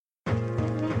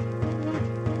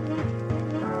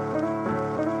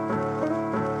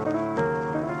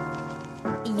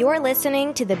You're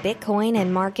listening to the Bitcoin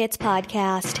and Markets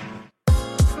Podcast.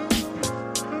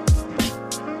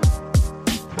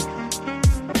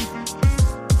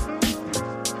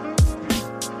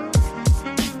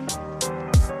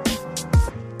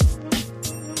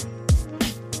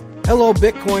 Hello,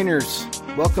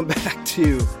 Bitcoiners. Welcome back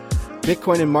to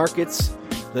Bitcoin and Markets,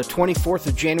 the 24th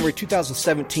of January,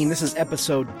 2017. This is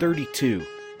episode 32.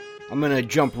 I'm going to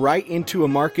jump right into a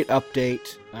market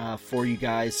update for you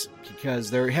guys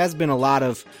because there has been a lot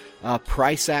of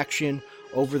price action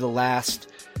over the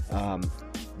last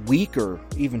week or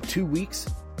even 2 weeks.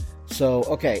 So,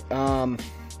 okay,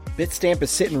 Bitstamp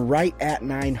is sitting right at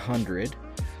 900.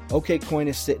 OKCoin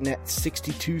is sitting at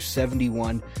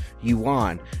 62.71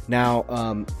 yuan.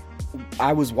 Now,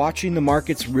 I was watching the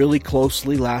markets really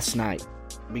closely last night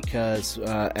because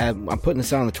I'm putting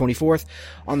this out on the 24th.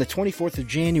 On the 24th of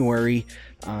January,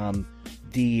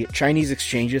 the Chinese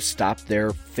exchanges stopped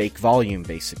their fake volume,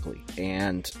 basically.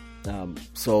 And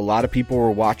so a lot of people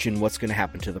were watching what's going to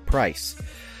happen to the price.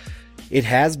 It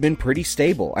has been pretty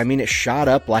stable. I mean, it shot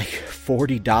up like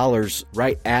 $40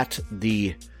 right at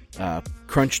the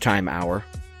crunch time hour,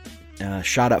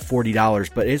 shot up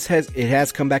 $40, but it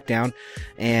has come back down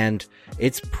and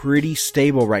it's pretty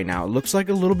stable right now. It looks like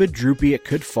a little bit droopy. It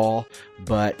could fall,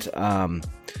 but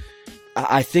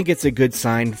I think it's a good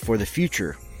sign for the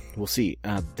future. We'll see.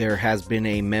 There has been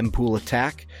a mempool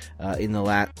attack in the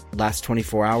last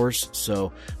 24 hours,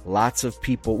 so lots of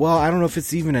people, well, I don't know if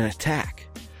it's even an attack.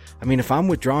 I mean, if I'm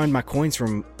withdrawing my coins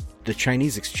from the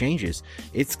Chinese exchanges,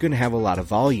 it's going to have a lot of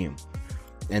volume.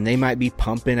 And they might be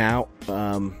pumping out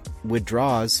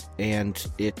withdrawals, and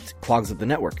it clogs up the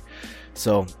network.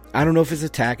 So I don't know if it's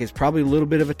attack. It's probably a little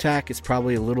bit of attack. It's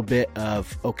probably a little bit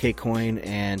of OKCoin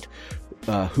and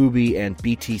Huobi and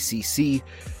BTCC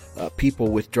people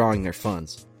withdrawing their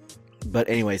funds. But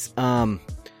anyways,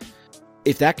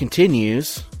 if that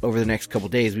continues over the next couple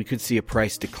days, we could see a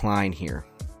price decline here.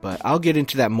 But I'll get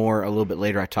into that more a little bit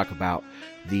later. I talk about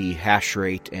the hash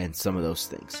rate and some of those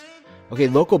things. Okay,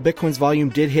 local Bitcoin's volume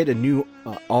did hit a new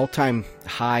all-time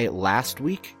high last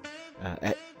week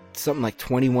at something like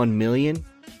 $21 million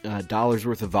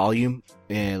worth of volume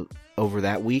over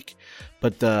that week.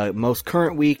 But the most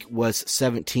current week was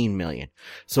 17 million.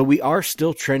 So we are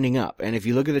still trending up. And if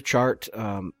you look at the chart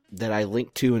that I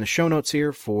linked to in the show notes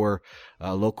here for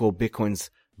local Bitcoin's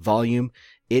volume,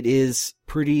 it is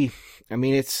pretty, I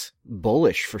mean, it's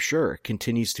bullish for sure. It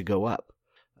continues to go up.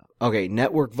 Okay,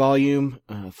 network volume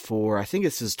for, I think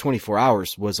this is 24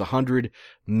 hours, was $100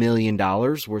 million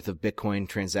worth of Bitcoin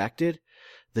transacted.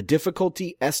 The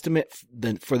difficulty estimate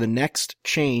for the next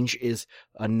change is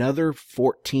another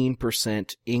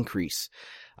 14% increase.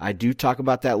 I do talk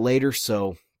about that later,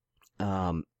 so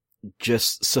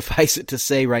just suffice it to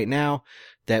say right now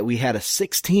that we had a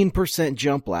 16%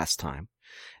 jump last time,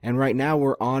 and right now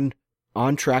we're on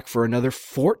track for another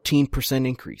 14%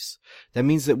 increase. That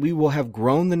means that we will have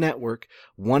grown the network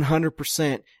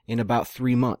 100% in about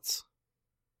 3 months.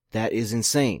 That is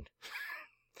insane.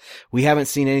 We haven't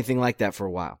seen anything like that for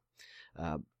a while.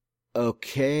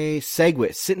 Okay,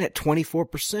 SegWit sitting at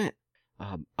 24%.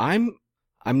 I'm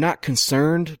not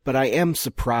concerned, but I am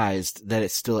surprised that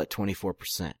it's still at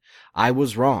 24%. I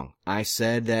was wrong. I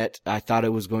said that I thought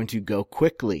it was going to go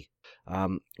quickly.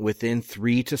 Within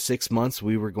 3 to 6 months,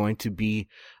 we were going to be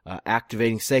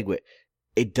activating SegWit.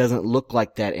 It doesn't look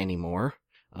like that anymore.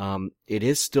 It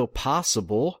is still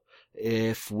possible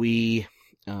if we,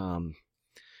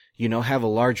 have a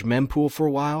large mempool for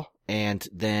a while, and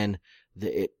then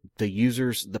the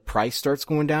price starts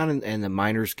going down, and the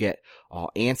miners get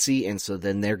all antsy, and so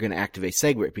then they're going to activate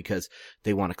SegWit because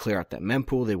they want to clear out that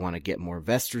mempool. They want to get more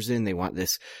investors in. They want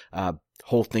this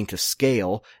whole thing to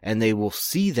scale, and they will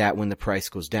see that when the price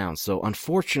goes down. So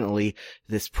unfortunately,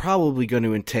 this probably going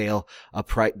to entail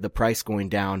the price going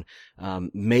down,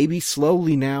 maybe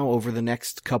slowly now over the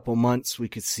next couple months. We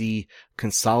could see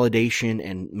consolidation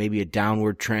and maybe a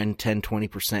downward trend,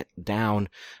 10-20% down,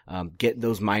 get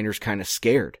those miners kind of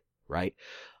scared, right?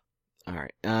 All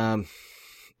right.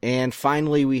 And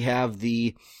finally, we have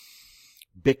the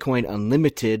Bitcoin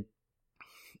Unlimited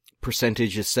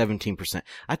percentage is 17%.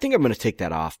 I think I'm going to take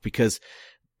that off because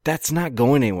that's not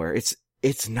going anywhere.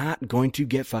 It's not going to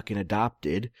get fucking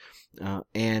adopted.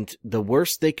 And the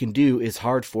worst they can do is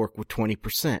hard fork with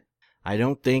 20%. I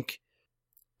don't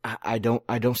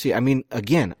see, I mean,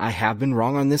 again, I have been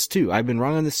wrong on this too. I've been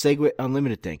wrong on this SegWit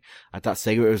Unlimited thing. I thought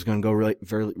SegWit was going to go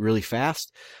really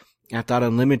fast. I thought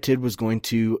Unlimited was going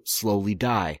to slowly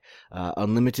die.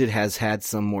 Unlimited has had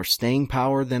some more staying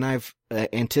power than I've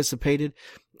anticipated.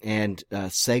 and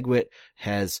SegWit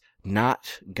has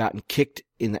not gotten kicked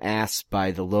in the ass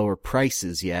by the lower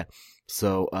prices yet.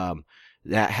 So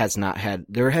there has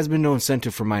been no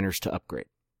incentive for miners to upgrade.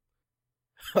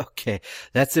 Okay,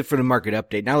 that's it for the market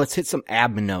update. Now let's hit some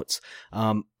admin notes.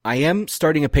 I am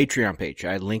starting a Patreon page.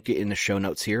 I link it in the show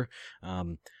notes here.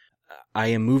 I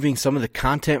am moving some of the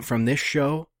content from this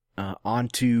show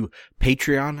onto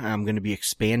Patreon. I'm going to be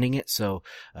expanding it. So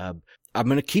I'm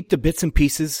going to keep the bits and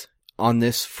pieces on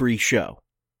this free show.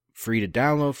 Free to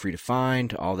download, free to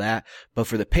find, all that. But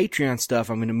for the Patreon stuff,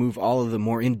 I'm going to move all of the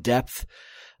more in-depth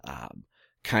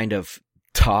kind of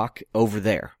talk over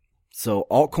there. So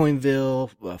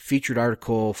Altcoinville, featured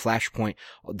article, Flashpoint,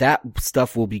 that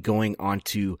stuff will be going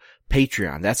onto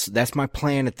Patreon. That's my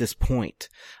plan at this point.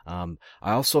 I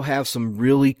also have some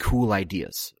really cool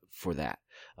ideas for that.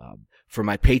 For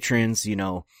my patrons,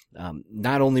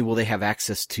 not only will they have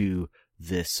access to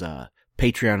this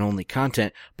Patreon only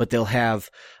content, but they'll have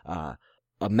a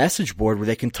message board where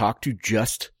they can talk to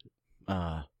just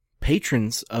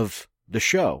patrons of the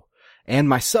show and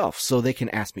myself, so they can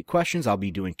ask me questions. I'll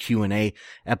be doing Q&A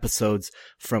episodes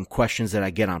from questions that I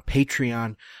get on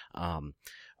Patreon.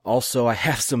 Also, I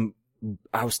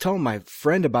was telling my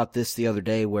friend about this the other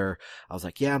day, where I was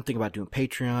like, yeah, I'm thinking about doing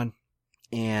Patreon.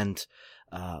 And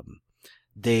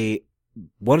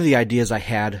one of the ideas I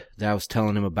had that I was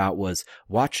telling him about was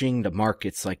watching the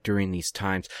markets, like during these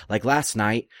times. Like last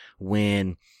night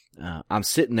when I'm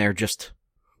sitting there just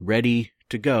ready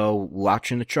to go,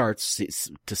 watching the charts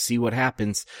to see what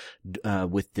happens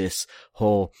with this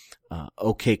whole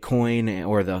OK coin,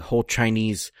 or the whole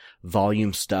Chinese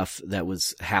volume stuff that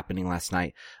was happening last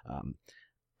night.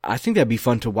 I think that'd be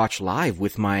fun to watch live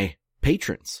with my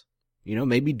patrons.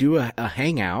 Maybe do a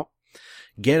hangout,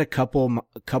 get a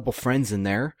couple friends in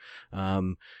there,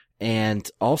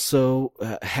 and also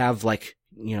have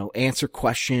answer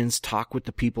questions, talk with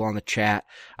the people on the chat.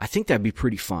 I think that'd be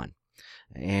pretty fun.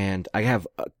 And I have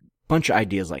a bunch of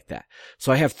ideas like that.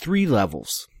 So I have 3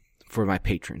 levels for my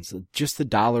patrons. Just the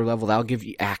 $1 level, that'll give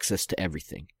you access to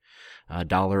everything.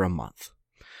 $1 a month.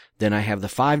 Then I have the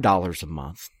 $5 a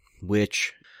month,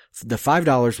 which the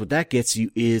 $5, what that gets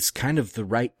you is kind of the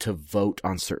right to vote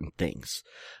on certain things.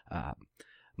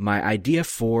 My idea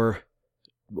for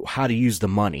how to use the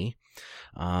money,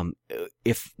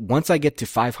 once I get to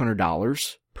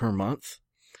 $500 per month,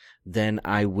 then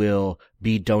I will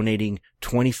be donating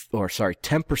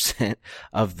 10%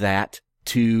 of that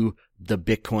to the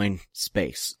Bitcoin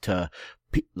space, to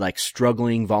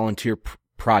struggling volunteer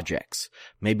projects.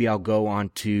 Maybe I'll go on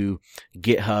to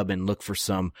GitHub and look for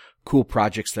some cool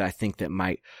projects that I think that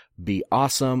might be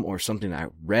awesome, or something that I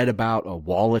read about, a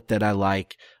wallet that I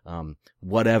like,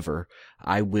 whatever.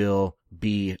 I will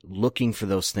be looking for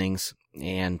those things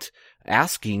and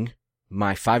asking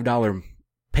my $5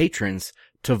 patrons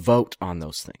to vote on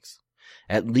those things,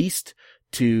 at least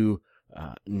to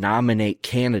nominate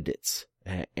candidates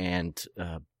and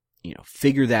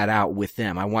figure that out with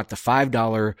them. I want the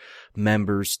 $5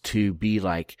 members to be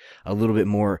like a little bit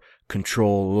more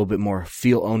control, a little bit more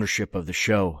feel ownership of the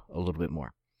show a little bit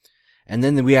more. And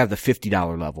then we have the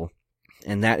 $50 level,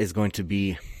 and that is going to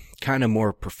be kind of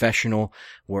more professional,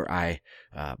 where I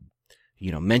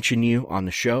mention you on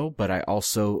the show, but I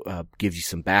also give you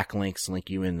some backlinks, link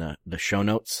you in the show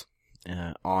notes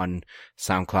on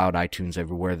SoundCloud, iTunes,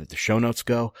 everywhere that the show notes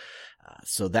go.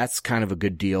 So that's kind of a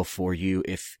good deal for you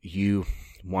if you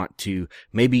want to.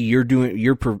 Maybe you're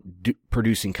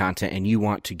producing content and you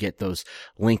want to get those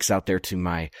links out there to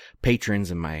my patrons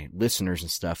and my listeners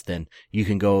and stuff. Then you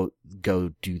can go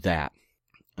do that.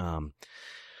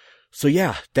 So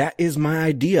yeah, that is my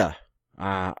idea.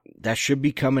 That should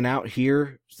be coming out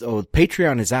here. So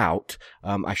Patreon is out.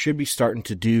 I should be starting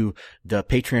to do the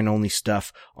Patreon only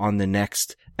stuff on the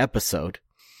next episode.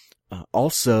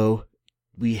 Also,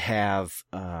 we have,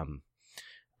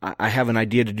 I have an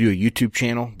idea to do a YouTube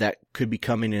channel that could be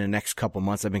coming in the next couple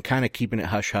months. I've been kind of keeping it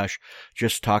hush hush,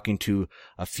 just talking to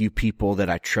a few people that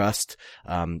I trust,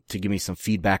 to give me some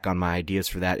feedback on my ideas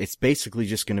for that. It's basically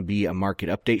just going to be a market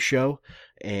update show.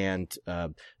 And,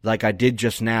 like I did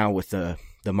just now with the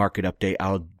market update,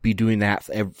 I'll be doing that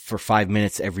for 5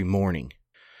 minutes every morning,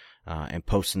 and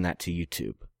posting that to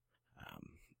YouTube.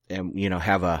 And,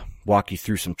 walk you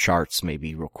through some charts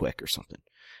maybe real quick or something.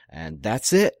 And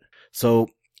that's it. So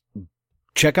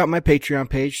check out my Patreon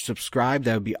page, subscribe.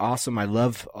 That would be awesome. I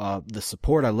love, the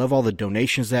support. I love all the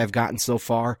donations that I've gotten so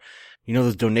far.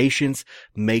 Those donations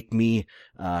make me,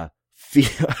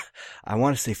 feel, I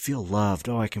want to say feel loved.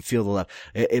 Oh, I can feel the love.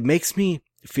 It makes me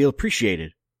feel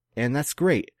appreciated. And that's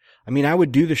great. I mean, I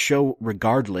would do the show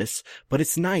regardless, but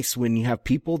it's nice when you have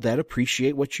people that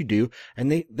appreciate what you do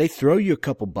and they throw you a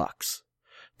couple bucks.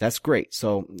 That's great.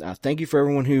 So thank you for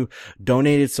everyone who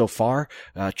donated so far.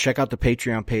 Check out the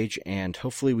Patreon page and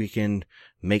hopefully we can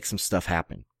make some stuff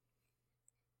happen.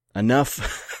 Enough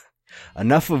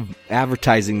of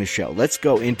advertising the show. Let's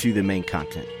go into the main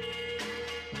content.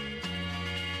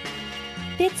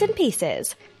 Bits and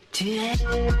pieces.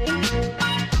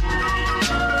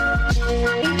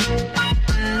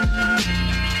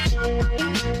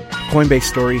 Coinbase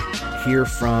story here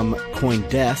from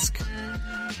CoinDesk.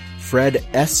 Fred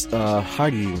how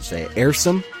do you even say it?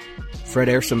 Ehrsam? Fred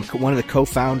Ehrsam, one of the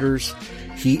co-founders,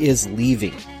 he is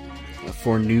leaving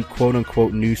for new,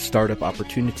 quote-unquote, new startup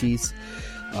opportunities.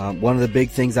 One of the big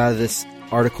things out of this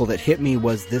article that hit me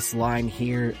was this line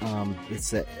here.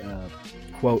 It's that,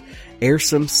 quote,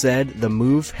 Ehrsam said the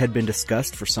move had been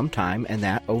discussed for some time and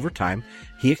that, over time,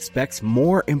 he expects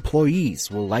more employees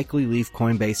will likely leave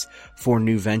Coinbase for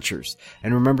new ventures.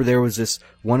 And remember, there was this,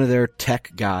 one of their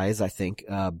tech guys, I think,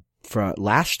 from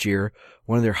last year,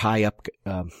 one of their high up,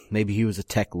 maybe he was a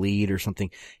tech lead or something.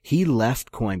 He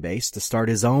left Coinbase to start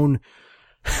his own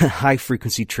high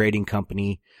frequency trading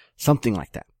company, something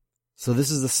like that. So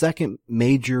this is the second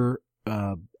major,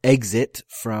 exit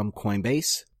from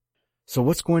Coinbase. So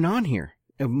what's going on here?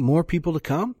 More people to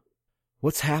come?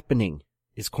 What's happening?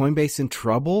 Is Coinbase in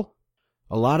trouble?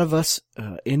 A lot of us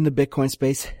in the Bitcoin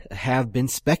space have been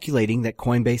speculating that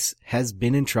Coinbase has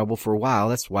been in trouble for a while.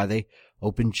 That's why they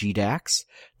opened GDAX.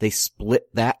 They split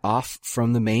that off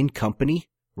from the main company,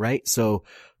 right? So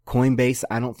Coinbase,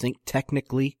 I don't think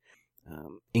technically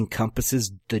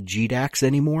encompasses the GDAX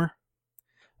anymore.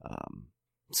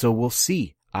 So we'll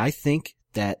see. I think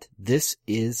that this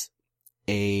is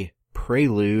a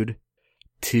prelude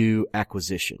to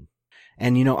acquisition.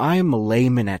 And, you know, I am a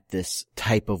layman at this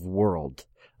type of world.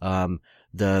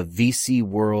 The VC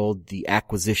world, the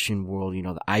acquisition world, you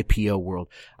know, the IPO world.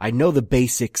 I know the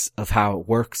basics of how it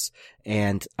works,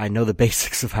 and I know the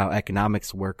basics of how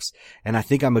economics works, and I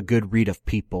think I'm a good read of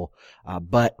people.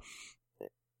 But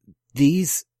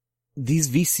these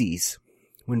VCs,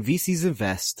 when VCs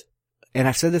invest, and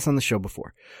I've said this on the show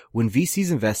before, when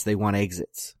VCs invest, they want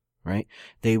exits, right?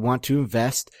 They want to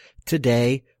invest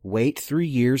today, wait 3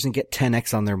 years and get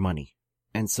 10x on their money.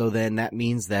 And so then that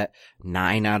means that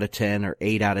 9 out of 10 or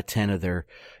 8 out of 10 of their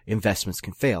investments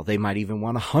can fail. They might even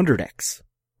want 100x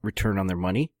return on their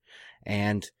money.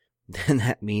 And then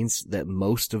that means that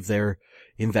most of their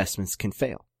investments can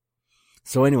fail.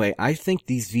 So anyway, I think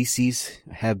these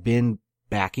VCs have been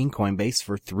backing Coinbase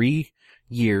for 3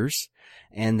 years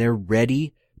and they're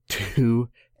ready to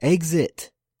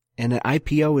exit. And an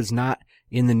IPO is not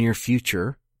in the near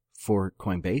future for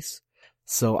Coinbase.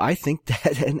 So I think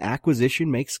that an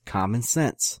acquisition makes common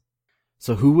sense.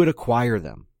 So who would acquire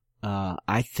them?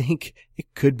 I think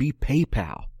it could be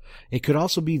PayPal. It could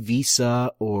also be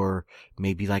Visa or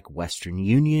maybe like Western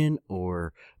Union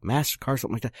or MasterCard,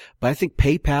 something like that. But I think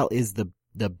PayPal is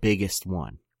the biggest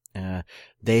one.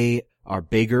 They are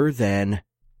bigger than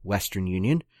Western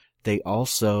Union. They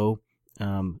also,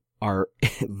 are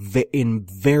in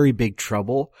very big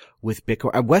trouble with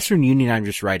Bitcoin. Western Union, I'm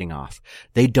just writing off.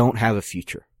 They don't have a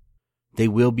future. They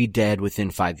will be dead within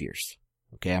 5 years.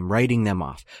 Okay, I'm writing them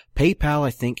off. PayPal,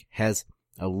 I think, has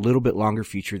a little bit longer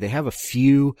future. They have a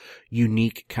few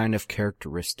unique kind of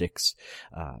characteristics,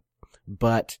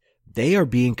 but they are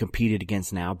being competed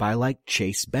against now by like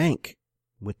Chase Bank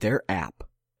with their app.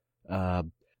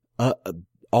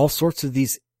 All sorts of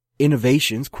these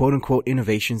innovations, quote unquote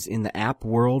innovations in the app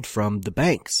world from the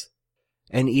banks.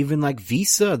 And even like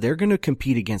Visa, they're going to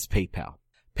compete against PayPal.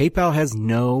 PayPal has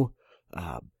no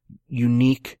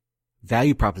unique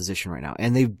value proposition right now.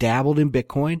 And they've dabbled in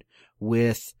Bitcoin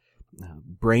with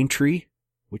Braintree,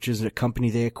 which is a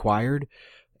company they acquired,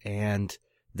 and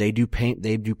they do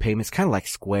payments kind of like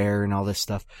Square and all this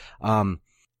stuff.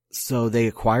 So they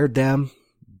acquired them.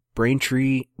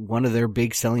 Braintree, one of their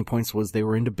big selling points was they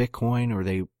were into Bitcoin, or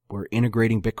they were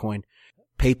integrating Bitcoin.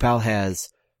 PayPal has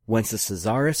Wences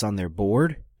Casares on their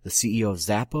board, the CEO of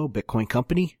Zappo, Bitcoin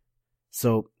company.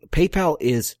 So PayPal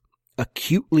is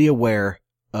acutely aware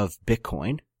of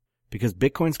Bitcoin because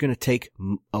Bitcoin's going to take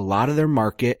a lot of their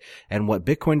market, and what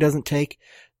Bitcoin doesn't take,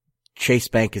 Chase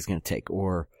Bank is going to take,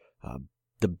 or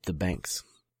the banks.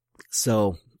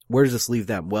 So where does this leave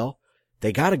them? Well,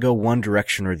 they got to go one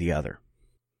direction or the other.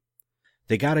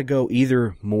 They got to go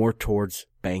either more towards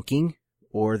banking,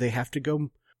 or they have to go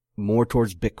more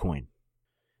towards Bitcoin.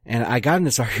 And I got in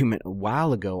this argument a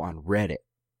while ago on Reddit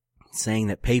saying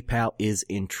that PayPal is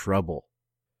in trouble.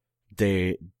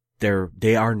 They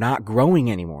are not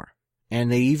growing anymore.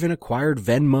 And they even acquired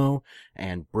Venmo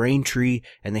and Braintree,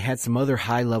 and they had some other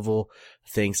high-level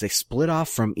things. They split off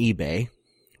from eBay,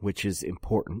 which is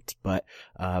important, but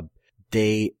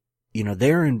they're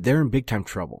in big time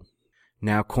trouble.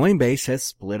 Now Coinbase has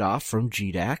split off from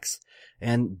GDAX,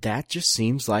 and that just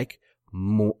seems like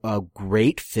a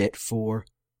great fit for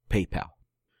PayPal.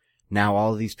 Now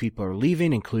all of these people are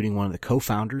leaving, including one of the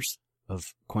co-founders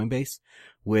of Coinbase,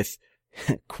 with,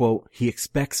 quote, he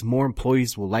expects more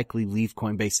employees will likely leave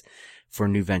Coinbase for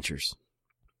new ventures.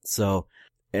 So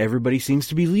everybody seems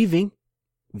to be leaving.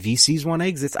 VCs want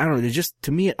exits. I don't know.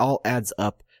 To me, it all adds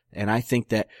up. And I think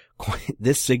that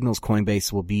this signals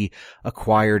Coinbase will be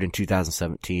acquired in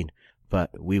 2017,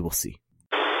 but we will see.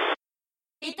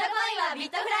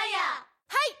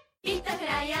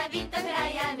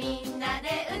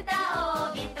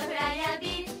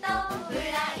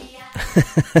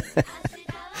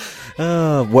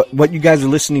 What you guys are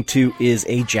listening to is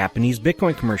a Japanese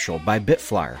Bitcoin commercial by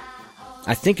Bitflyer.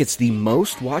 I think it's the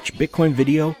most watched Bitcoin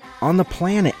video on the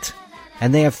planet.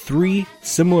 And they have 3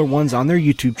 similar ones on their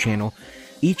YouTube channel,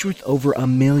 each with over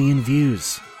 1 million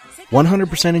views.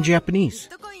 100% in Japanese.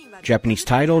 Japanese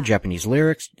title, Japanese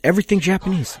lyrics, everything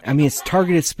Japanese. I mean, it's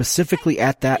targeted specifically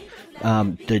at that,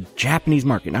 the Japanese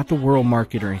market, not the world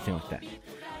market or anything like that.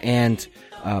 And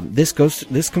this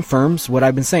confirms what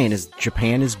I've been saying, is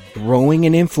Japan is growing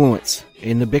in influence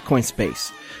in the Bitcoin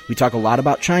space. We talk a lot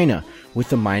about China with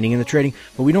the mining and the trading,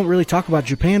 but we don't really talk about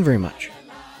Japan very much.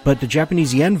 But the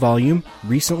Japanese yen volume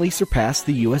recently surpassed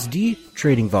the USD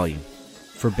trading volume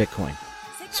for Bitcoin.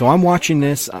 So I'm watching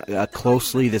this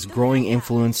closely, this growing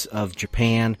influence of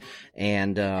Japan,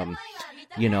 and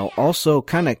also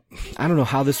kind of, I don't know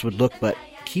how this would look, but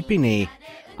keeping a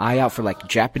eye out for like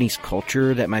Japanese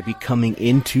culture that might be coming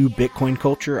into Bitcoin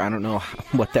culture. I don't know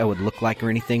what that would look like or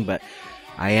anything, but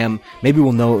maybe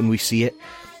we'll know it when we see it.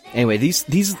 Anyway, these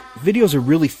videos are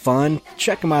really fun.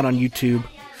 Check them out on YouTube.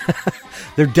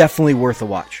 They're definitely worth a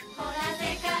watch.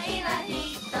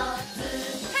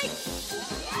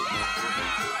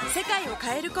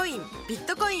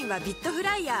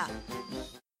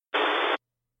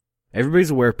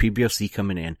 Everybody's aware of PBOC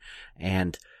coming in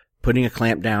and putting a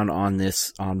clamp down on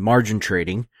margin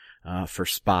trading for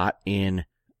spot in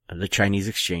the Chinese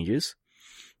exchanges.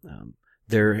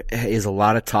 There is a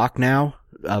lot of talk now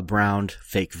around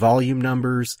fake volume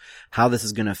numbers, how this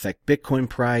is going to affect Bitcoin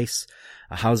price,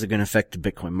 how is it going to affect the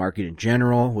Bitcoin market in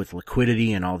general with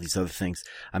liquidity and all these other things.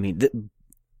 I mean,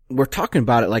 we're talking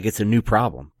about it like it's a new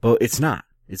problem, but it's not.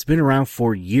 It's been around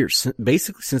for years,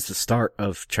 basically since the start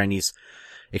of Chinese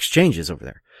exchanges over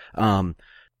there.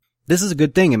 This is a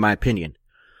good thing in my opinion.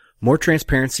 More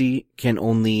transparency can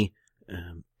only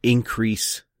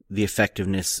increase the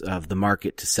effectiveness of the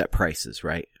market to set prices,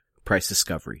 right? Price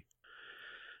discovery.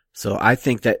 So I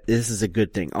think that this is a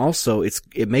good thing. Also,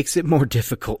 it makes it more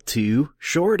difficult to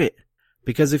short it.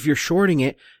 Because if you're shorting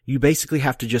it, you basically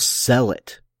have to just sell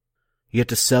it. You have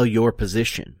to sell your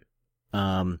position.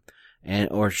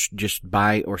 Or just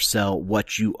buy or sell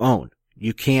what you own.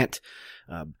 You can't,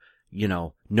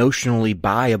 notionally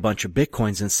buy a bunch of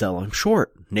Bitcoins and sell them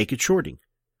short, naked shorting.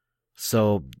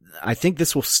 So I think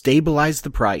this will stabilize the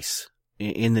price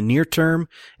in the near term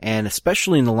and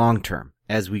especially in the long term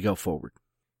as we go forward.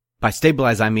 By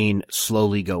stabilize, I mean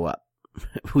slowly go up.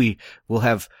 We will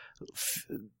have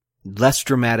less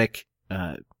dramatic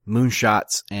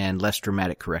moonshots and less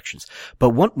dramatic corrections.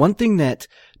 But one thing that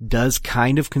does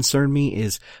kind of concern me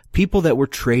is people that were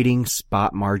trading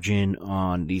spot margin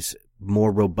on these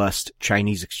more robust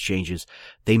Chinese exchanges.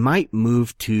 They might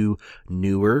move to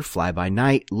newer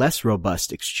fly-by-night, less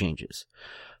robust exchanges.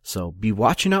 So be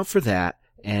watching out for that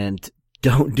and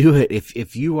don't do it.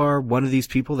 If you are one of these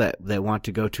people that want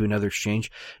to go to another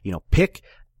exchange, pick,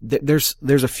 there's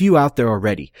a few out there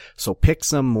already. So pick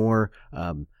some more,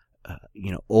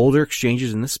 older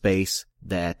exchanges in the space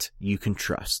that you can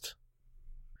trust.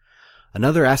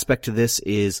 Another aspect to this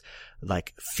is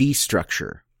like fee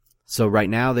structure. So right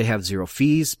now they have 0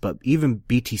 fees, but even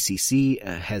BTCC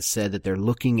has said that they're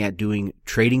looking at doing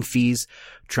trading fees,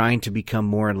 trying to become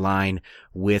more in line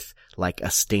with like a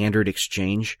standard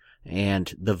exchange,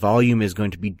 and the volume is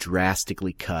going to be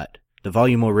drastically cut. The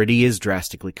volume already is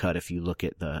drastically cut if you look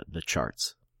at the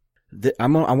charts. I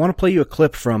want to play you a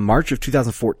clip from March of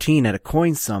 2014 at a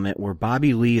coin summit where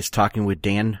Bobby Lee is talking with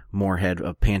Dan Moorhead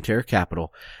of Pantera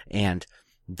Capital, and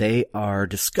they are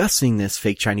discussing this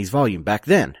fake Chinese volume back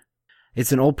then.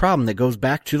 It's an old problem that goes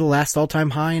back to the last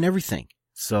all-time high and everything.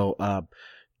 So,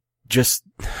 just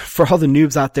for all the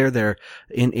noobs out there that are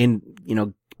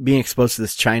being exposed to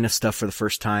this China stuff for the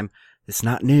first time, it's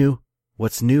not new.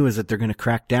 What's new is that they're going to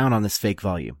crack down on this fake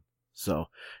volume. So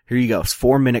here you go. It's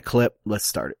 4-minute clip. Let's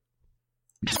start it.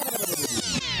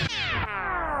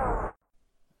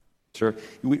 Sure.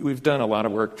 We've done a lot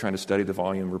of work trying to study the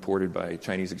volume reported by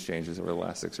Chinese exchanges over the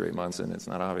last 6 or 8 months, and it's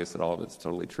not obvious that all of it's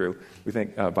totally true. We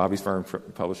think Bobby's firm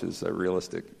publishes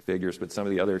realistic figures, but some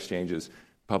of the other exchanges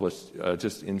publish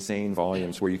just insane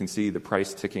volumes where you can see the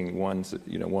price ticking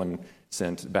 1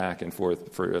 cent back and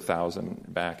forth for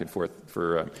 1,000 back and forth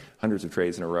for hundreds of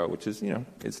trades in a row, which is,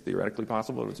 it's theoretically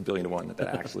possible. It's 1 billion to 1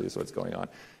 that actually is what's going on.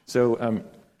 So,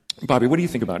 Bobby, what do you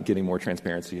think about getting more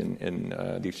transparency in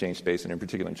the exchange space, and in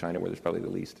particular in China, where there's probably the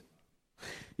least?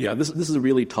 Yeah, this is a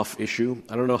really tough issue.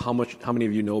 I don't know how many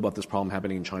of you know about this problem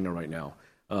happening in China right now.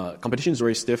 Competition is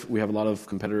very stiff. We have a lot of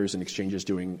competitors and exchanges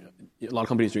a lot of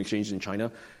companies doing exchanges in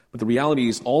China. But the reality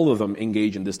is all of them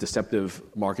engage in this deceptive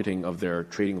marketing of their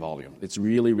trading volume. It's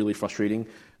really, really frustrating.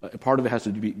 Part of it has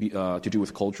to do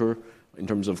with culture in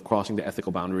terms of crossing the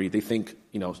ethical boundary. They think,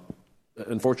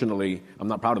 unfortunately, I'm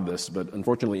not proud of this, but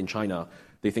unfortunately in China,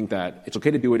 they think that it's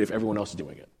okay to do it if everyone else is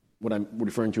doing it. What I'm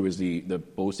referring to is the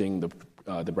boasting,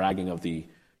 the bragging of the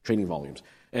trading volumes.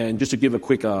 And just to give a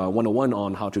quick 101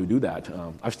 on how to do that,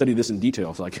 I've studied this in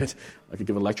detail, so I could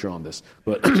give a lecture on this.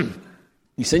 But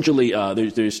essentially,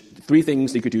 there's 3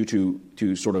 things you could do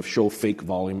to sort of show fake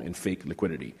volume and fake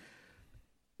liquidity.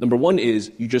 Number 1 is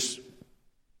you just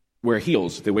wear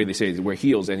heels, the way they say it, wear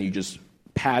heels, and you just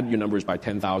pad your numbers by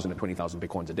 10,000 to 20,000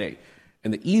 Bitcoins a day.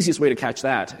 And the easiest way to catch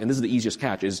that, and this is the easiest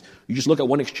catch, is you just look at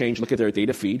one exchange, look at their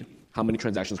data feed, how many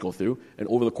transactions go through, and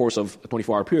over the course of a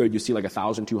 24-hour period, you see like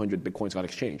 1,200 Bitcoins got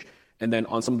exchanged. And then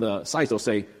on some of the sites, they'll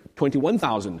say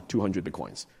 21,200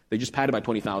 Bitcoins. They just padded by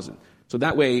 20,000. So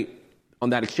that way, on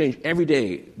that exchange, every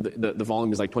day, the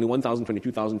volume is like 21,000,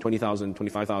 22,000, 20,000,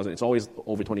 25,000. It's always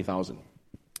over 20,000.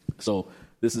 So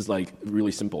this is like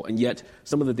really simple. And yet,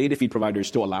 some of the data feed providers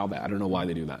still allow that. I don't know why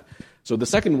they do that. So the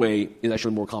second way is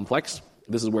actually more complex.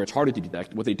 This is where it's harder to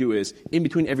detect. What they do is, in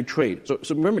between every trade, so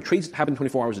remember, trades happen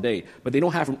 24 hours a day, but they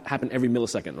don't happen every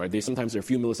millisecond, right? Sometimes they're a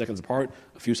few milliseconds apart,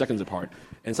 a few seconds apart,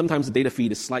 and sometimes the data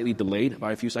feed is slightly delayed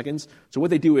by a few seconds. So what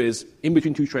they do is, in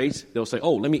between 2 trades, they'll say,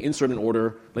 oh, let me insert an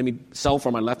order, let me sell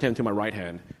from my left hand to my right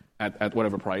hand at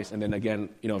whatever price, and then again,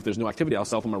 if there's no activity, I'll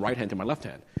sell from my right hand to my left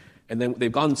hand. And then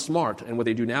they've gone smart, and what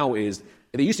they do now is,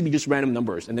 they used to be just random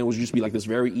numbers, and then it would just be like this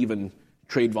very even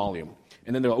trade volume.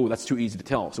 And then they're like, oh, that's too easy to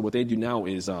tell. So what they do now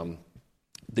is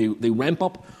they ramp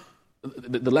up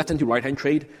the left-hand to right-hand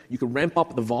trade. You can ramp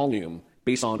up the volume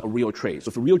based on a real trade. So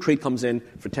if a real trade comes in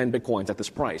for 10 Bitcoins at this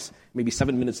price, maybe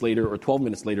 7 minutes later or 12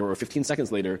 minutes later or 15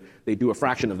 seconds later, they do a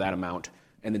fraction of that amount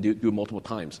and then do it multiple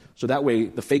times. So that way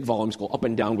the fake volumes go up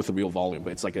and down with the real volume,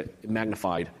 but it's like a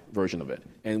magnified version of it.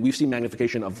 And we've seen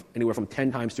magnification of anywhere from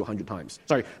 10 times to 100 times.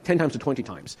 10 times to 20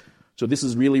 times. So this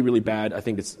is really, really bad. I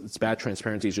think it's bad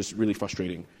transparency. It's just really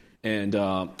frustrating. And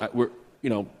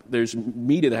there's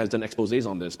media that has done exposés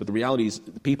on this, but the reality is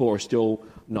people are still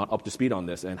not up to speed on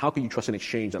this. And how can you trust an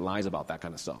exchange that lies about that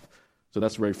kind of stuff? So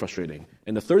that's very frustrating.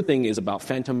 And the third thing is about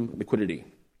phantom liquidity.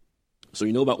 So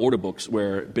you know about order books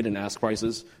where bid and ask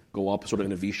prices go up sort of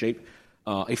in a V shape.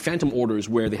 A phantom order is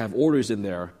where they have orders in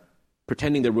there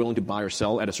pretending they're willing to buy or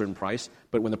sell at a certain price,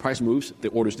 but when the price moves, the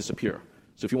orders disappear.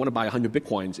 So if you want to buy 100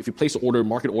 Bitcoins, if you place an order,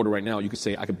 market order right now, you could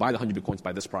say, I could buy the 100 Bitcoins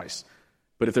by this price.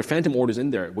 But if there are phantom orders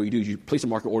in there, what you do is you place a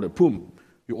market order, boom,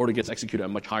 your order gets executed at a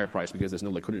much higher price because there's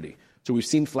no liquidity. So we've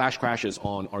seen flash crashes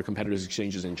on our competitors'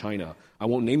 exchanges in China. I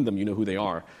won't name them, you know who they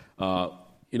are.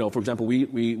 For example, we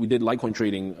did Litecoin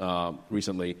trading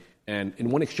recently, and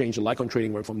in one exchange, the Litecoin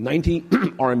trading went from 90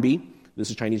 RMB, this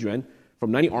is Chinese yuan,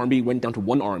 from 90 RMB went down to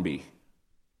 1 RMB.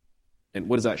 And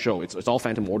what does that show? It's all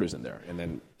phantom orders in there. And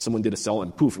then someone did a sell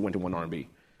and poof, it went to 1 RMB.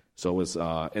 So it was,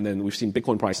 and then we've seen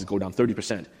Bitcoin prices go down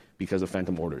 30% because of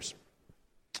phantom orders.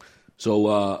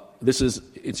 So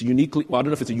it's uniquely, well, I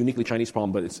don't know if it's a uniquely Chinese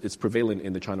problem, but it's prevalent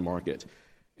in the China market.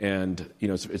 And,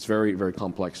 it's very, very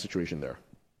complex situation there.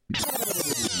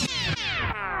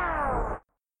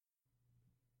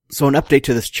 So an update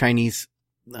to this Chinese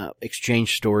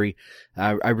exchange story.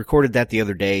 I recorded that the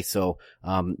other day, so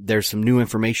there's some new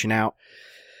information out.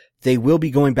 They will be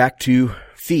going back to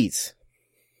fees,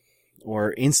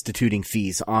 or instituting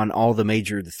fees on all the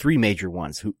 3 major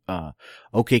ones,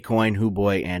 OKCoin,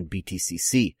 Huobi, and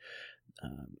BTCC.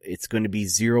 It's going to be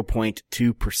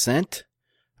 0.2%,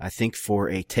 I think, for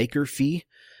a taker fee,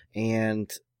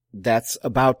 and that's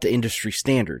about the industry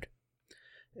standard.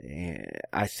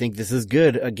 I think this is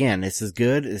good. Again, this is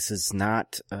good. This is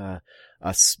not,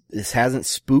 this hasn't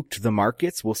spooked the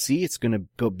markets. We'll see. It's going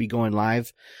to be going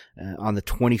live, on the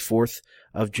 24th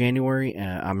of January.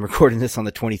 I'm recording this on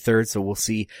the 23rd, so we'll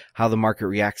see how the market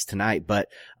reacts tonight. But,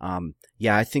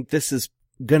 I think this is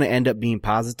going to end up being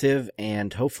positive,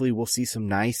 and hopefully we'll see some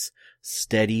nice,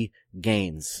 steady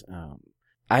gains.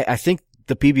 I think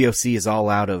the PBOC is all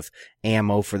out of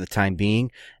ammo for the time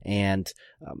being, and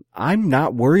I'm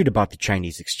not worried about the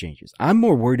Chinese exchanges. I'm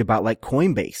more worried about like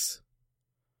Coinbase,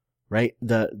 right?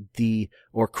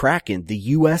 Or Kraken, the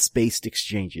US based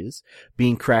exchanges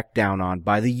being cracked down on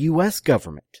by the US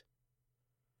government.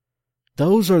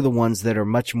 Those are the ones that are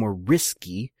much more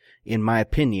risky, in my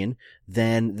opinion,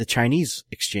 than the Chinese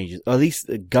exchanges, or at least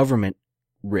the government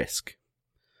risk.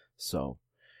 So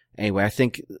anyway, I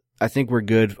think we're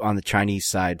good on the Chinese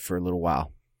side for a little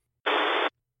while.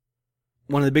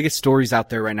 One of the biggest stories out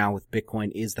there right now with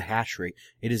Bitcoin is the hash rate.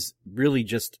 It is really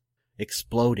just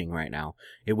exploding right now.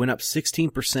 It went up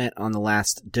 16% on the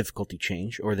last difficulty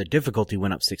change, or the difficulty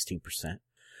went up 16%.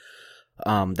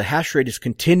 The hash rate is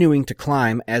continuing to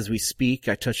climb as we speak.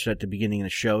 I touched it at the beginning of the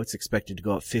show. It's expected to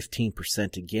go up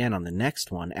 15% again on the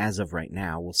next one as of right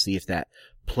now. We'll see if that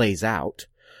plays out.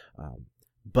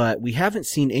 But we haven't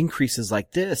seen increases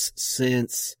like this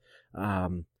since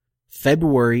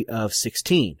February of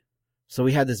 16. So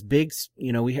we had this big,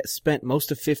 we had spent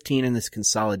most of 15 in this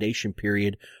consolidation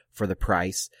period for the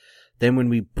price. Then when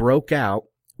we broke out,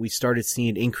 we started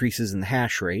seeing increases in the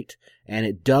hash rate, and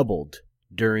it doubled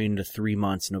during the 3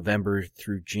 months, November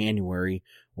through January,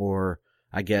 or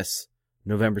I guess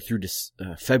November through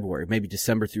February, maybe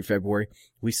December through February.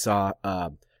 We saw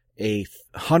a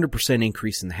 100%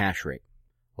 increase in the hash rate.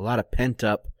 A lot of pent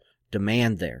up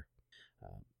demand there.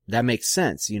 That makes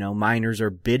sense. Miners are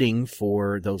bidding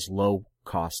for those low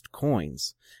cost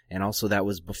coins. And also that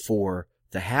was before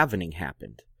the halvening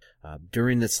happened.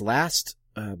 During this last,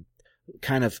 I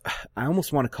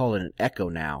almost want to call it an echo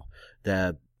now.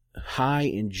 The high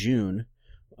in June,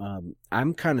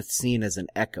 I'm kind of seen as an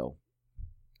echo.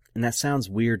 And that sounds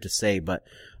weird to say, but,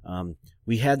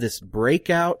 we had this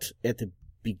breakout at the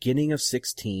beginning of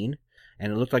 16,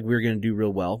 and it looked like we were going to do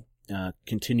real well,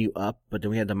 continue up, but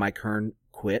then we had the Mike Hearn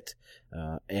quit,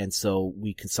 and so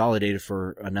we consolidated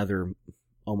for another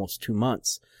almost 2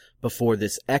 months before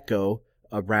this echo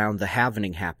around the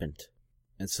halvening happened.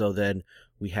 And so then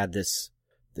we had this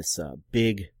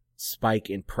big spike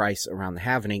in price around the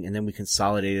halvening, and then we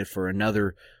consolidated for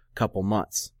another couple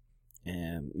months,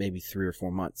 and maybe 3 or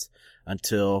 4 months,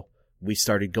 until we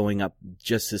started going up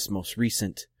just this most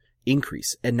recent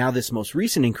increase. And now this most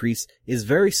recent increase is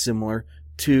very similar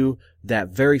to that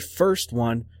very first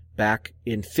one back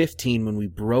in 15 when we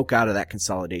broke out of that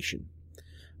consolidation,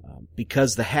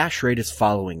 because the hash rate is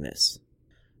following this.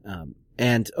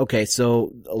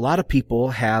 So a lot of people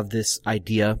have this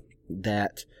idea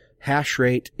that hash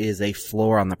rate is a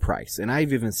floor on the price. And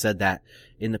I've even said that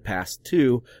in the past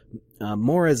too,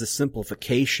 more as a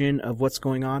simplification of what's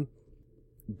going on.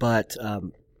 But,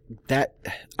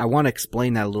 I want to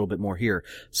explain that a little bit more here.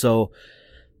 So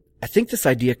I think this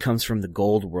idea comes from the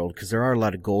gold world, because there are a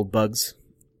lot of gold bugs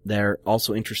that are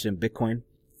also interested in Bitcoin.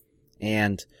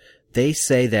 And they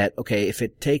say that, okay, if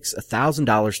it takes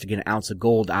 $1,000 to get an ounce of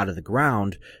gold out of the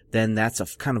ground, then that's a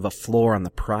kind of a floor on the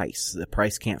price. The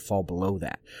price can't fall below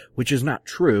that, which is not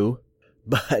true,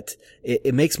 but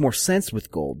it makes more sense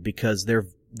with gold, because their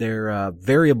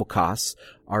variable costs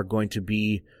are going to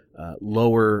be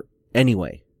lower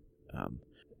anyway.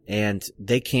 And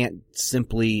they can't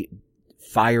simply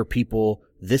fire people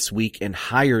this week and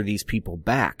hire these people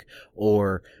back,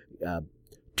 or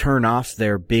turn off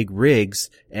their big rigs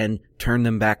and turn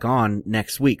them back on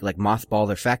next week, like mothball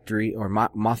their factory or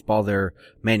mothball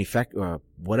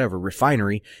their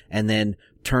refinery, and then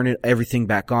turn everything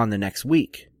back on the next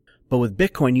week. But with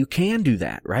Bitcoin, you can do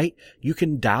that, right? You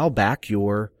can dial back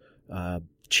your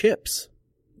chips.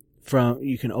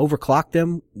 You can overclock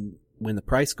them when the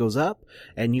price goes up,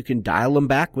 and you can dial them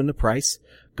back when the price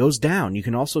goes down. You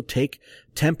can also take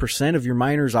 10% of your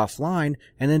miners offline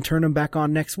and then turn them back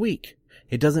on next week.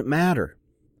 It doesn't matter.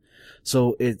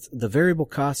 So the variable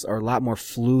costs are a lot more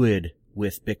fluid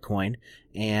with Bitcoin,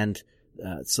 and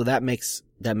so that makes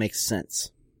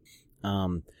sense.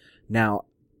 Now,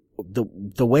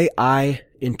 the way I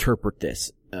interpret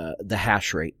this, the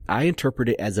hash rate, I interpret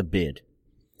it as a bid.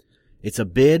 It's a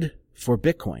bid for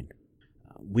Bitcoin.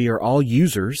 We are all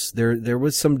users. There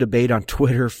was some debate on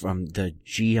Twitter from the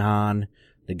Jihan,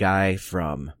 the guy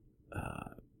from,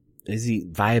 is he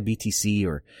via BTC,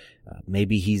 or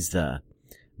maybe he's the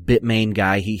Bitmain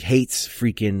guy. He hates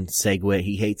freaking SegWit.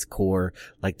 He hates Core.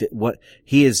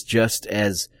 He is just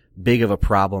as big of a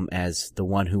problem as the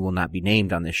one who will not be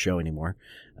named on this show anymore,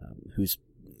 who's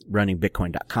running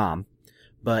Bitcoin.com.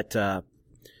 But,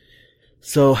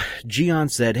 so Gian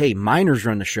said, hey, miners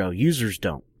run the show, users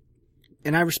don't.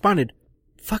 And I responded,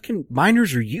 fucking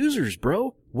miners are users,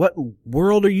 bro. What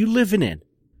world are you living in?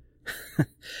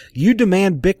 You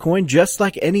demand Bitcoin just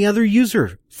like any other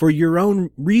user for your own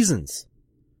reasons.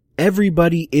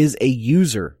 Everybody is a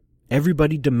user.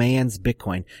 Everybody demands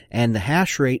Bitcoin, and the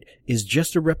hash rate is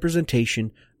just a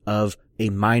representation of a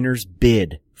miner's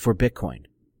bid for Bitcoin.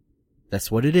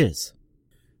 That's what it is.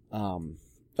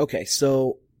 Okay,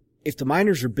 so if the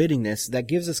miners are bidding this, that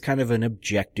gives us kind of an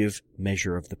objective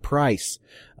measure of the price.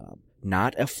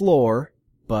 Not a floor,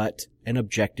 but an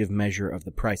objective measure of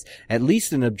the price. At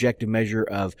least an objective measure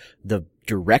of the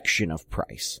direction of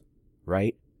price,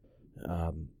 right?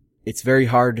 It's very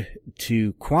hard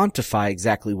to quantify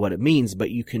exactly what it means,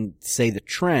 but you can say the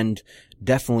trend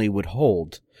definitely would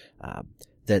hold,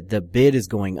 that the bid is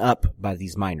going up by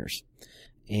these miners.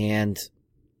 And,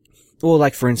 well,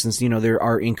 like for instance, there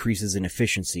are increases in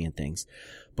efficiency and things,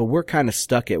 but we're kind of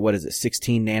stuck at,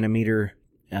 16 nanometer,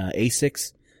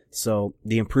 ASICs. So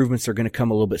the improvements are going to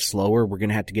come a little bit slower. We're going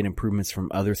to have to get improvements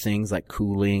from other things like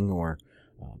cooling or,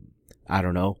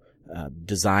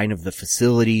 design of the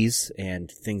facilities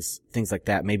and things like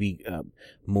that. Maybe,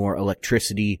 more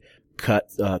electricity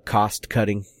cost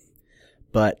cutting.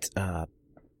 But,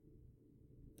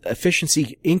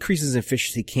 increases in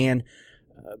efficiency can,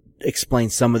 explain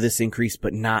some of this increase,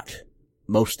 but not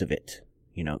most of it.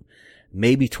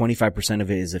 Maybe 25% of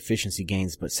it is efficiency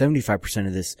gains, but 75%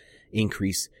 of this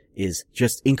increase is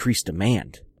just increased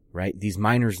demand, right? These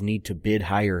miners need to bid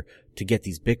higher to get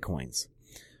these Bitcoins.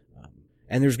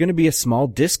 And there's going to be a small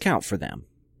discount for them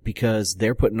because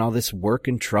they're putting all this work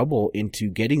and trouble into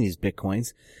getting these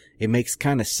Bitcoins. It makes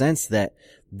kind of sense that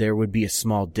there would be a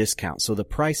small discount. So the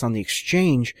price on the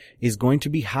exchange is going to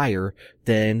be higher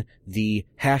than the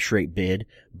hash rate bid,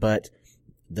 but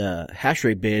the hash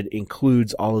rate bid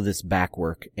includes all of this back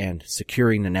work and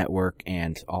securing the network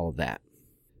and all of that.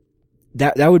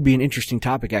 That would be an interesting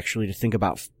topic actually to think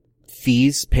about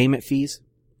fees, payment fees,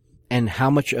 and how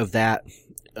much of that,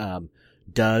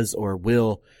 does or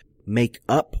will make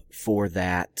up for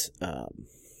that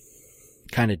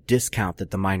kind of discount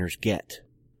that the miners get.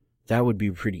 That would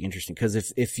be pretty interesting because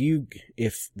if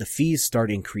the fees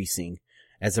start increasing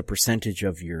as a percentage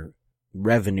of your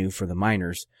revenue for the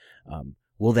miners,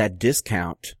 will that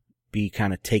discount be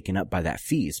kind of taken up by that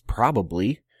fees?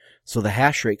 Probably. So the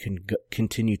hash rate can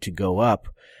continue to go up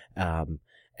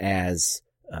as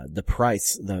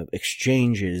the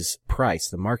exchange's price,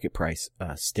 the market price,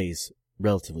 stays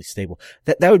relatively stable.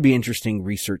 That would be an interesting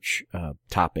research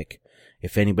topic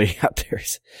if anybody out there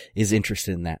is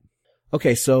interested in that.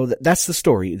 Okay, so that's the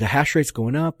story. The hash rate's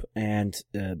going up, and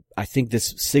I think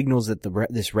this signals that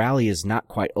this rally is not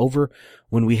quite over.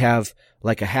 When we have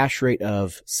like a hash rate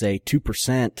of say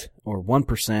 2% or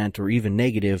 1% or even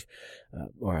negative,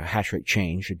 or a hash rate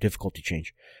change, a difficulty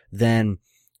change, then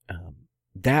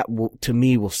that to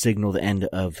me will signal the end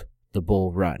of the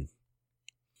bull run.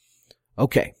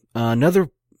 Okay. Another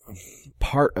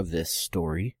part of this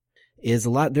story is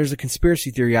there's a conspiracy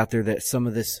theory out there that some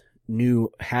of this new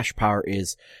hash power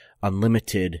is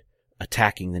unlimited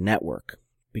attacking the network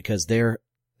because their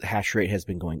hash rate has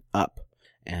been going up,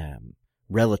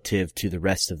 relative to the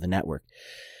rest of the network.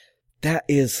 That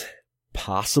is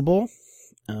possible.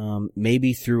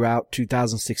 Maybe throughout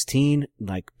 2016,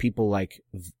 like people like,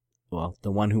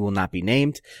 the one who will not be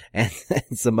named and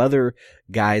some other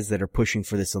guys that are pushing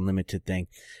for this unlimited thing.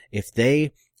 If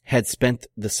they had spent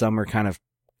the summer kind of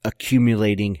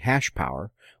accumulating hash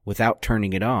power without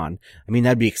turning it on, I mean,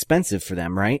 that'd be expensive for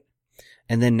them, right?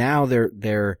 And then now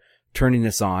they're turning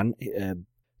this on.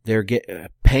 They're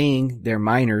paying their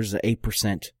miners an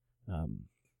 8%,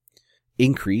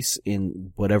 increase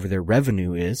in whatever their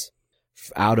revenue is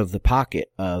out of the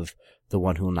pocket of the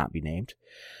one who will not be named.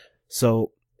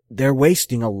 So they're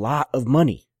wasting a lot of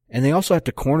money, and they also have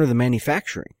to corner the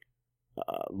manufacturing.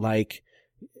 Like,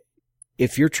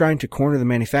 if you're trying to corner the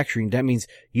manufacturing, that means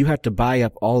you have to buy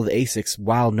up all the ASICs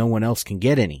while no one else can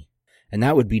get any. And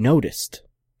that would be noticed,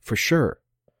 for sure.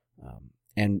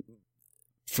 And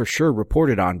for sure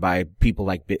reported on by people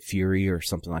like Bitfury or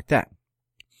something like that.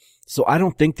 So I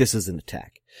don't think this is an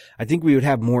attack. I think we would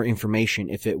have more information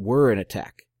if it were an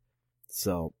attack.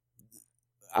 So,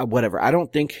 whatever. I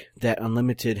don't think that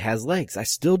unlimited has legs. I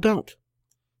still don't.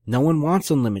 No one wants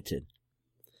unlimited.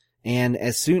 And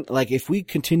as soon, like, if we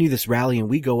continue this rally and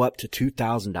we go up to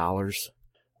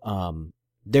 $2,000,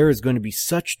 there is going to be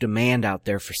such demand out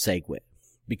there for SegWit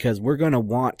because we're going to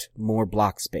want more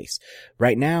block space.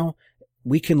 Right now,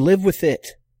 we can live with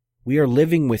it. We are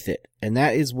living with it. And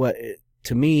that is what,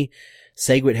 to me,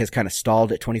 SegWit has kind of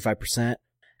stalled at 25%.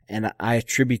 And I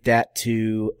attribute that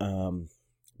to,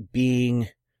 being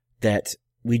that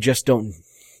we just don't,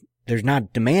 there's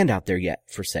not demand out there yet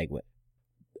for SegWit.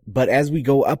 But as we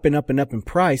go up and up and up in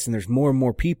price, and there's more and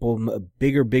more people, a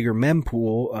bigger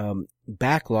mempool,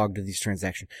 backlogged to these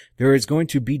transactions, there is going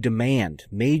to be demand,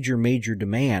 major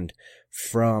demand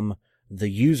from the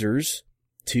users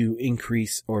to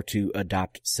increase or to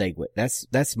adopt SegWit.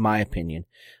 That's my opinion.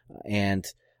 And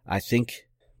I think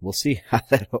we'll see how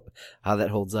that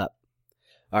holds up.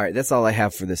 All right. That's all I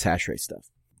have for this hash rate stuff.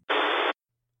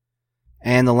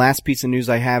 And the last piece of news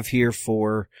I have here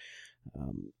for,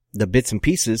 the bits and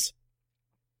pieces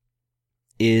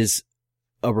is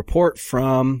a report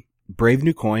from Brave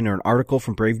New Coin, or an article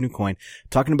from Brave New Coin,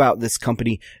 talking about this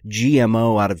company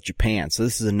GMO out of Japan. So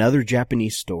this is another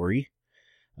Japanese story.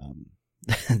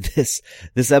 This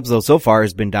episode so far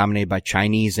has been dominated by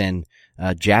Chinese and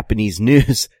Japanese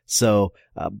news. So,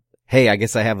 hey, I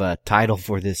guess I have a title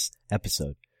for this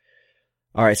episode.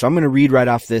 All right, so I'm going to read right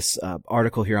off this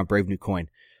article here on Brave New Coin.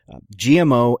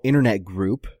 GMO Internet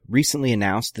Group recently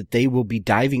announced that they will be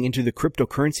diving into the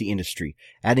cryptocurrency industry,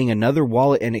 adding another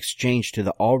wallet and exchange to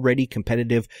the already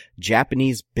competitive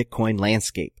Japanese Bitcoin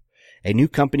landscape. A new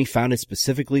company founded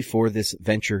specifically for this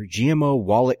venture, GMO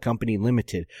Wallet Company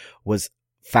Limited, was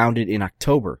founded in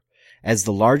October. As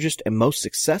the largest and most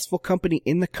successful company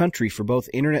in the country for both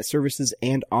internet services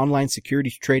and online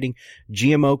securities trading,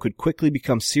 GMO could quickly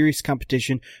become serious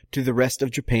competition to the rest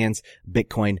of Japan's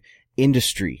Bitcoin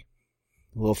industry.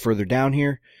 A little further down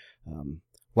here,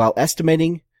 while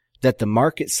estimating that the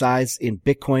market size in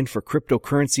Bitcoin for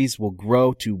cryptocurrencies will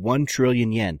grow to 1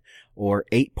 trillion yen, or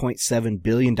 $8.7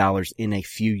 billion in a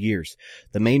few years.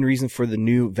 The main reason for the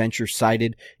new venture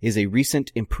cited is a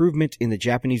recent improvement in the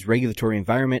Japanese regulatory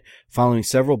environment following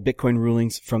several Bitcoin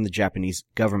rulings from the Japanese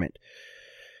government.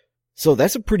 So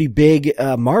that's a pretty big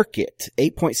market,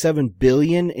 8.7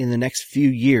 billion in the next few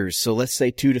years. So let's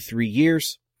say 2 to 3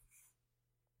 years,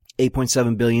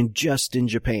 8.7 billion just in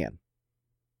Japan.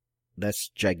 That's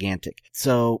gigantic.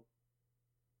 So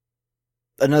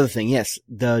another thing, yes,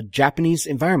 the Japanese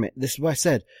environment, this is what I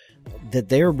said, that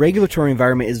their regulatory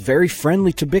environment is very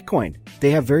friendly to Bitcoin.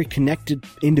 They have very connected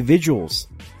individuals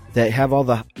that have all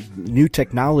the new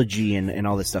technology and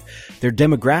all this stuff. Their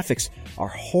demographics are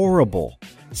horrible.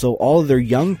 So all of their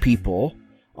young people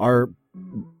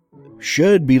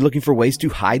should be looking for ways to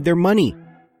hide their money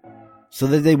so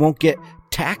that they won't get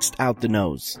taxed out the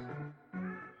nose.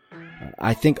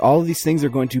 I think all of these things are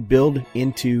going to build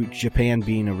into Japan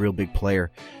being a real big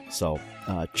player. So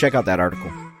check out that article.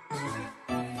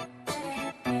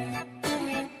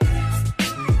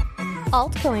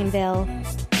 Altcoinville.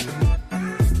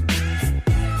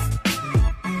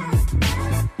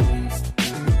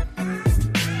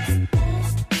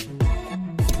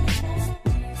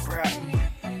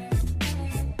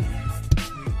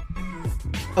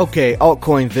 Okay,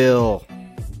 Altcoinville.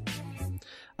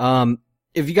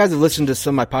 If you guys have listened to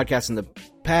some of my podcasts in the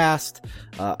past,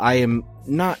 I am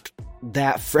not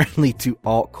that friendly to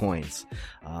altcoins.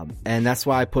 And that's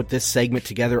why I put this segment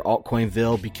together,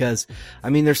 Altcoinville, because, I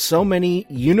mean, there's so many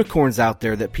unicorns out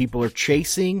there that people are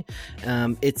chasing.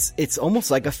 It's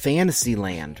almost like a fantasy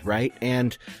land, right?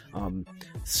 And,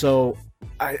 so,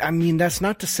 I mean, that's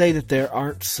not to say that there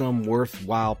aren't some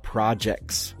worthwhile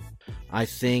projects. I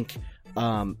think,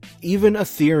 even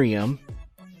Ethereum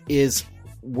is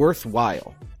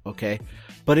worthwhile, okay?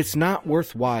 But it's not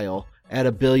worthwhile at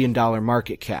 $1 billion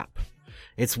market cap.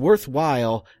 It's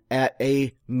worthwhile at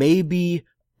maybe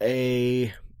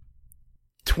a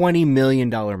 $20 million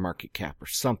market cap or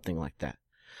something like that.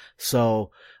 So,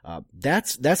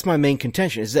 that's my main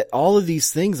contention, is that all of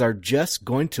these things are just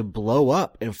going to blow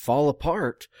up and fall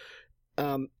apart.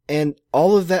 And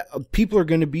all of that, people are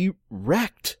going to be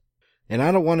wrecked. And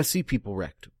I don't want to see people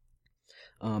wrecked.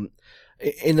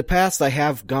 In the past, I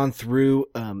have gone through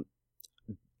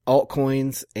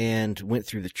altcoins and went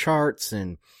through the charts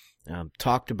and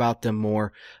talked about them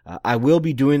more. I will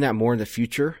be doing that more in the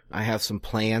future. I have some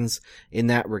plans in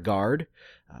that regard.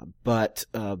 But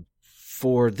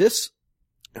for this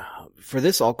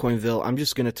Altcoinville, I'm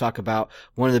just going to talk about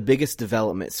one of the biggest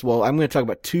developments. Well, I'm going to talk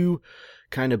about two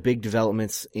kind of big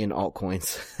developments in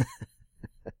altcoins.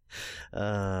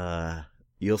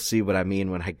 You'll see what I mean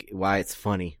why it's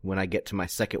funny when I get to my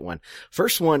second one.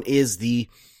 First one is the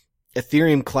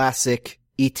Ethereum Classic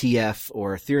ETF,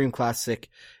 or Ethereum Classic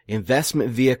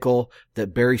investment vehicle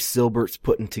that Barry Silbert's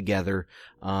putting together.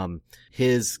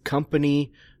 His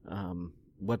company,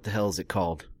 what the hell is it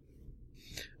called?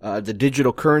 The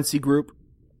Digital Currency Group.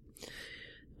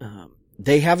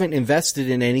 They haven't invested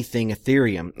in anything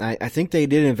Ethereum. I think they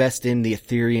did invest in the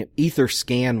Ethereum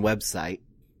Etherscan website,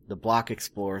 the Block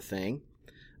Explorer thing.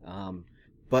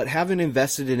 But haven't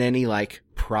invested in any like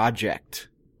project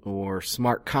or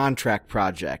smart contract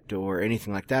project or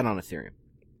anything like that on Ethereum.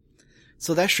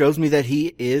 So that shows me that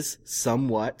he is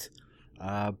somewhat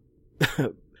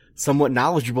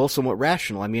knowledgeable, somewhat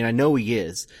rational. I mean, I know he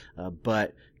is,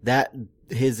 but that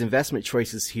his investment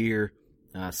choices here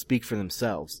speak for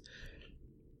themselves.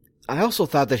 I also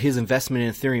thought that his investment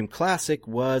in Ethereum Classic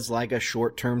was like a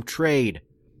short-term trade,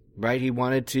 right? He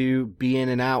wanted to be in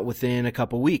and out within a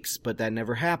couple weeks, but that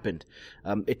never happened.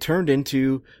 It turned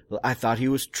into, I thought he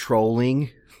was trolling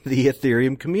the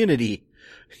Ethereum community.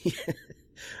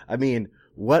 I mean,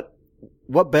 what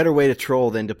better way to troll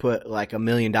than to put like $1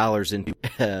 million into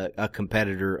a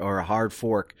competitor or a hard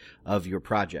fork of your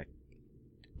project?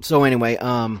 So anyway,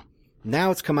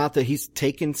 now it's come out that he's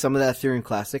taken some of that Ethereum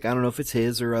Classic. I don't know if it's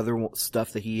his or other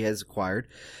stuff that he has acquired.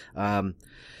 And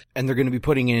they're going to be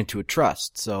putting it into a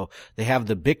trust. So they have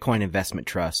the Bitcoin investment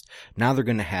trust. Now they're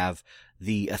going to have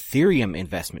the Ethereum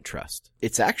investment trust.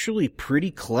 It's actually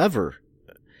pretty clever.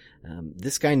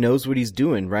 This guy knows what he's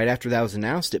doing. Right after that was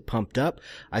announced, it pumped up.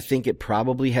 I think it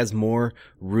probably has more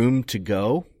room to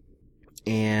go,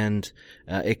 and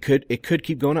it could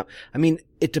keep going up. I mean,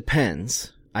 it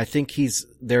depends. I think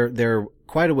they're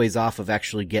quite a ways off of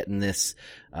actually getting this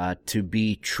to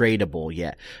be tradable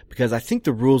yet, because I think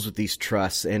the rules with these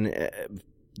trusts, and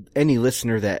any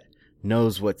listener that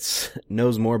knows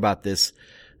more about this,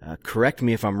 correct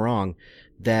me if I'm wrong,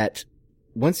 that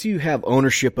once you have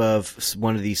ownership of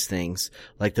one of these things,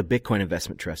 like the Bitcoin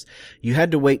investment trust, you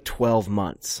had to wait 12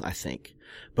 months, I think,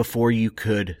 before you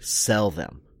could sell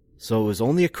them. So it was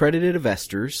only accredited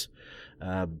investors,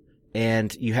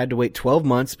 and you had to wait 12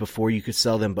 months before you could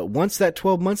sell them. But once that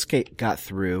 12 months got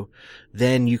through,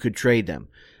 then you could trade them.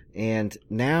 And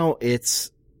now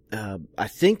it's, I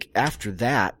think after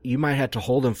that, you might have to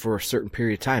hold them for a certain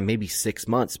period of time, maybe 6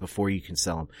 months before you can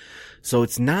sell them. So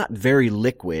it's not very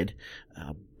liquid,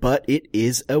 but it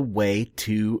is a way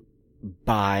to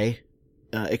buy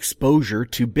exposure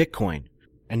to Bitcoin.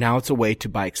 And now it's a way to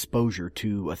buy exposure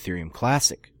to Ethereum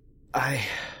Classic.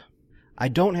 I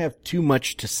don't have too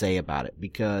much to say about it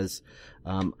because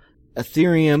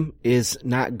Ethereum is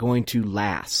not going to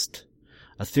last.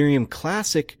 Ethereum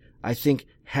Classic, I think,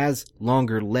 has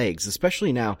longer legs,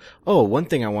 especially now. Oh, one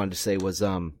thing I wanted to say was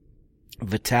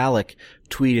Vitalik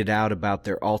tweeted out about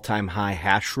their all-time high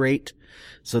hash rate.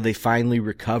 So they finally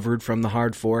recovered from the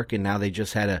hard fork, and now they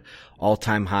just had a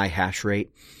all-time high hash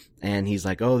rate. And he's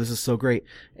like, oh, this is so great.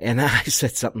 And I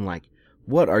said something like,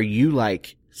 what, are you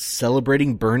like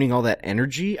celebrating burning all that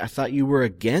energy? I thought you were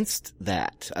against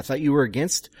that. I thought you were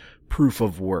against proof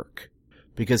of work,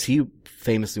 because he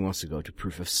famously wants to go to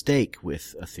proof of stake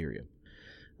with Ethereum.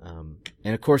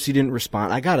 And of course he didn't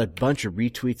respond. I got a bunch of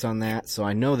retweets on that, so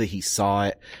I know that he saw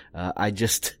it. I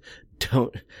just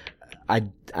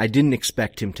I didn't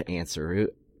expect him to answer.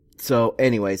 So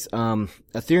anyways,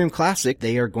 Ethereum Classic,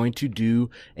 they are going to do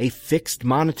a fixed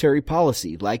monetary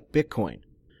policy like Bitcoin.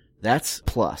 That's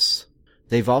plus.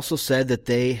 They've also said that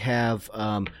they have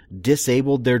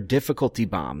disabled their difficulty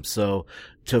bomb. So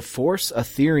to force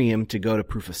Ethereum to go to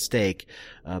proof of stake,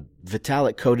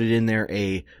 Vitalik coded in there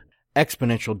a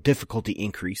exponential difficulty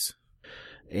increase.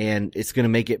 And it's going to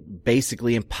make it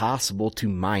basically impossible to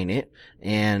mine it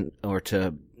or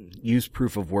to use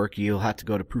proof of work. You'll have to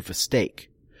go to proof of stake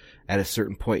at a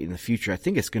certain point in the future. I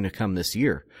think it's going to come this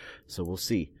year. So we'll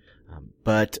see.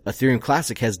 But Ethereum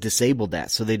Classic has disabled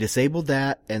that. So they disabled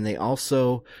that, and they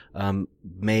also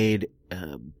made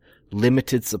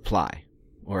limited supply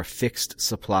or a fixed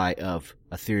supply of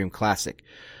Ethereum Classic.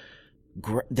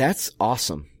 That's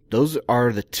awesome. Those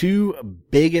are the two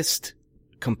biggest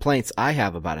complaints I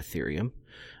have about Ethereum.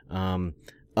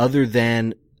 Other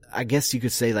than, I guess you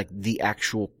could say, like the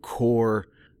actual core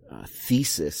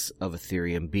thesis of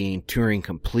Ethereum being Turing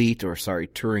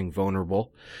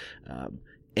vulnerable.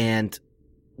 And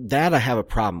that I have a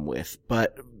problem with,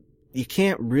 but you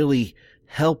can't really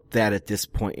help that at this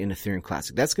point in Ethereum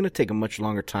Classic. That's going to take a much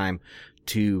longer time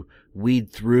to weed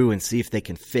through and see if they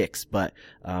can fix, but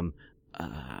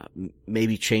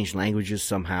maybe change languages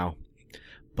somehow.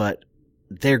 But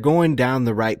they're going down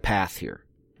the right path here.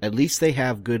 At least they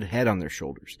have good head on their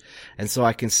shoulders. And so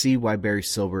I can see why Barry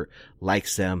Silbert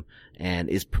likes them and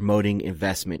is promoting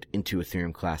investment into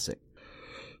Ethereum Classic.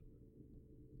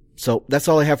 So that's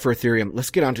all I have for Ethereum.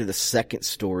 Let's get on to the second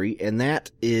story, and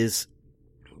that is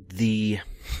the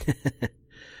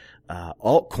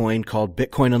altcoin called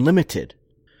Bitcoin Unlimited.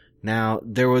 Now,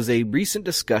 there was a recent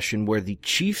discussion where the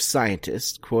chief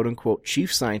scientist, quote unquote,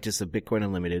 chief scientist of Bitcoin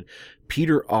Unlimited,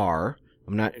 Peter R.,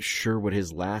 I'm not sure what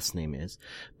his last name is,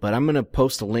 but I'm going to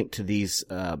post a link to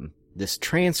this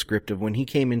transcript of when he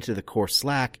came into the core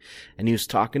Slack and he was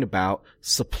talking about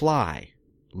supply.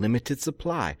 limited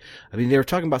supply. I mean, they were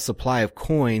talking about supply of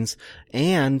coins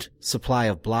and supply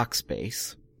of block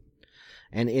space.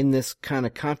 And in this kind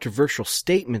of controversial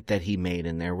statement that he made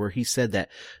in there, where he said that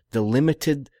the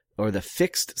limited or the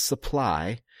fixed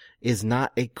supply is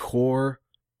not a core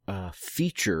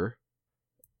feature.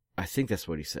 I think that's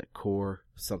what he said. Core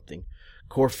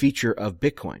feature of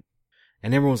Bitcoin.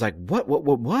 And everyone was like,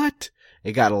 what?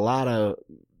 It got a lot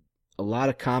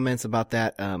of comments about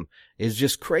that. It's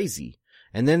just crazy.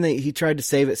 And then he tried to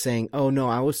save it saying, oh no,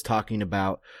 I was talking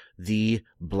about the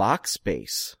block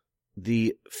space.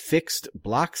 The fixed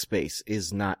block space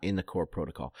is not in the core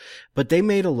protocol. But they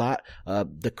made a lot,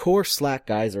 the core Slack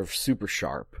guys are super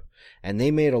sharp, and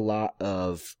they made a lot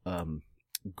of,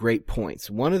 great points.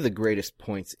 One of the greatest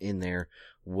points in there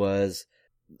was,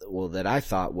 well, that I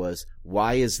thought was,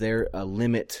 why is there a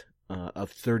limit,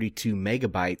 of 32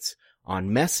 megabytes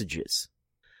on messages?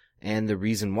 And the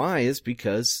reason why is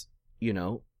because,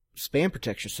 spam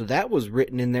protection. So that was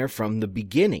written in there from the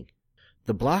beginning.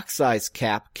 The block size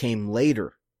cap came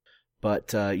later,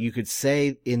 but you could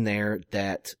say in there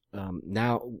that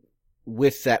now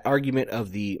with that argument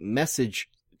of the message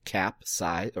cap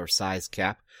size or size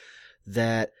cap,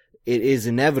 that it is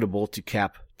inevitable to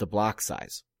cap the block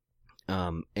size,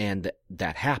 and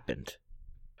that happened.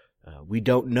 We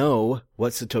don't know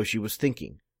what Satoshi was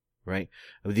thinking, right?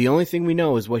 The only thing we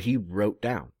know is what he wrote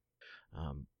down.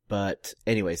 But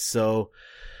anyway, so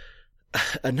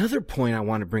another point I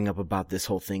want to bring up about this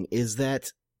whole thing is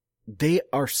that they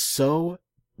are so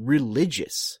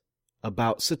religious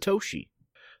about Satoshi.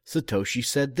 Satoshi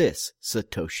said this.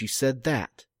 Satoshi said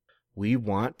that. We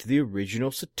want the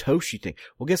original Satoshi thing.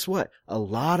 Well, guess what? A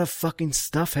lot of fucking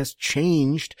stuff has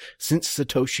changed since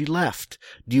Satoshi left.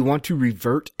 Do you want to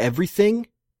revert everything?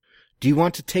 Do you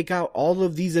want to take out all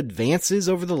of these advances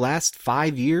over the last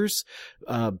 5 years,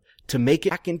 to make it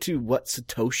back into what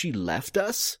Satoshi left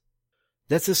us?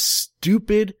 That's a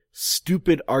stupid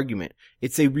argument.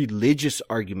 It's a religious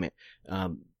argument.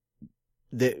 The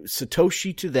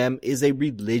Satoshi to them is a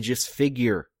religious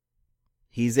figure.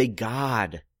 He's a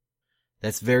god.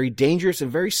 That's very dangerous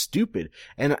and very stupid.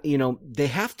 And, they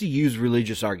have to use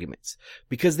religious arguments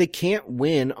because they can't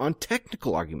win on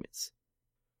technical arguments.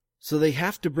 So they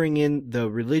have to bring in the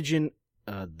religion,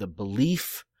 the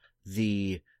belief,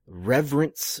 the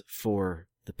reverence for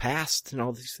the past and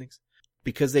all these things,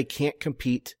 because they can't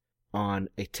compete in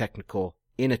a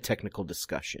technical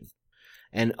discussion.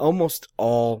 And almost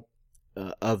all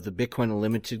of the Bitcoin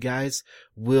Unlimited guys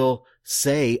will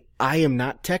say, I am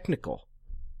not technical.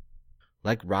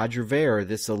 Like Roger Ver,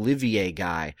 this Olivier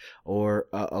guy, or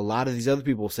a lot of these other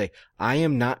people will say, I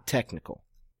am not technical,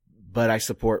 but I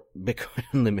support Bitcoin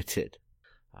Unlimited.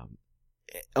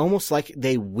 Almost like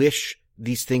they wish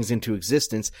these things into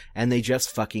existence and they just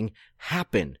fucking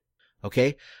happen.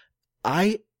 Okay?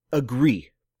 I agree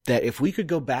that if we could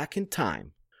go back in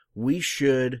time, we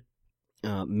should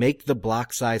make the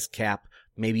block size cap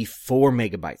maybe 4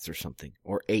 megabytes or something,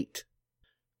 or 8.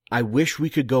 I wish we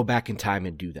could go back in time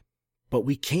and do that. But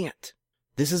we can't.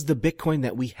 This is the Bitcoin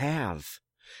that we have.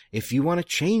 If you want to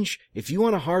change, if you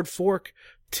want a hard fork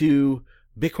to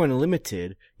Bitcoin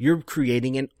Unlimited, you're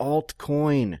creating an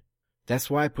altcoin. That's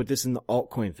why I put this in the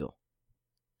altcoinville.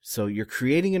 So you're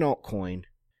creating an altcoin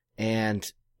and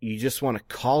you just want to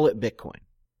call it Bitcoin.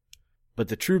 But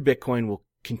the true Bitcoin will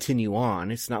continue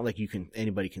on. It's not like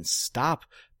anybody can stop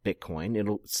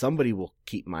Bitcoin. Somebody will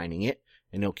keep mining it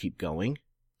and it'll keep going.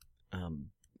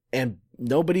 And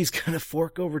nobody's going to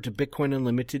fork over to Bitcoin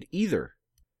Unlimited either.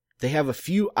 They have a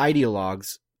few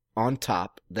ideologues on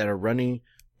top that are running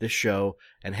the show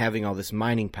and having all this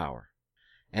mining power.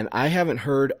 And I haven't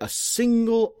heard a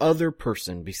single other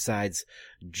person besides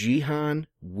Jihan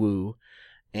Wu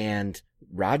and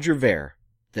Roger Ver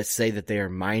that say that they are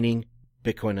mining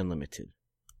Bitcoin Unlimited.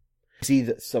 I see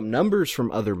some numbers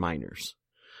from other miners,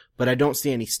 but I don't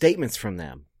see any statements from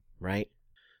them, right?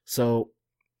 So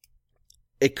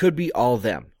it could be all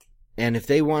them. And if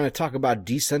they want to talk about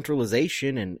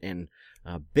decentralization and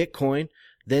Bitcoin,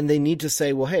 then they need to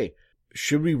say, well, hey,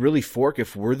 should we really fork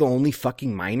if we're the only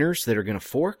fucking miners that are going to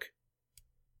fork?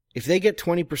 If they get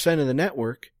 20% of the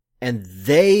network and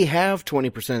they have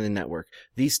 20% of the network,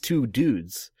 these two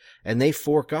dudes, and they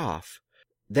fork off,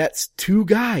 that's two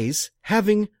guys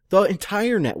having the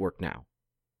entire network now,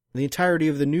 the entirety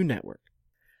of the new network.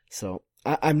 So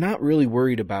I'm not really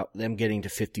worried about them getting to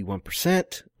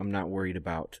 51%. I'm not worried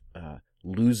about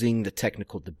losing the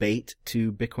technical debate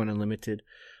to Bitcoin Unlimited.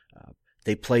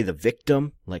 They play the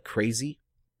victim like crazy.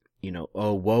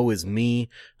 Oh, woe is me.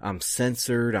 I'm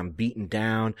censored. I'm beaten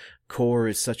down. Core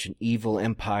is such an evil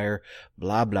empire.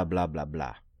 Blah, blah, blah, blah,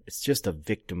 blah. It's just a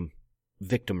victim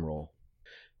victim role,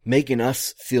 making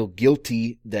us feel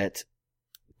guilty that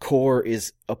Core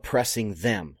is oppressing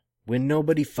them when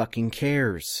nobody fucking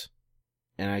cares.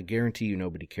 And I guarantee you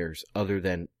nobody cares other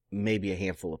than maybe a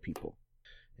handful of people.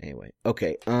 Anyway,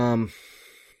 okay,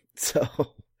 so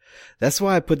that's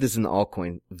why I put this in the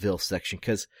altcoinville section,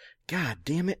 because god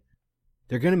damn it,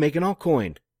 they're going to make an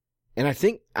altcoin. And I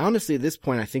think, honestly, at this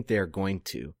point, I think they are going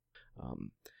to.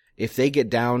 If they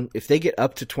get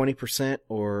up to 20%,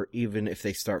 or even if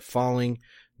they start falling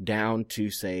down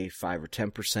to, say, 5 or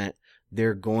 10%,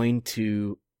 they're going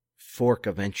to fork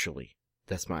eventually.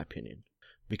 That's my opinion.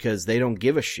 Because they don't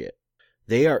give a shit.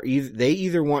 They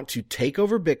either want to take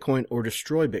over Bitcoin or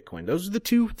destroy Bitcoin. Those are the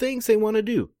two things they want to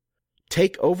do.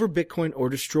 Take over Bitcoin or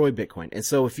destroy Bitcoin. And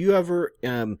so if you ever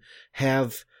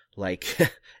have like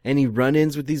any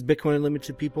run-ins with these Bitcoin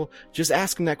Unlimited people, just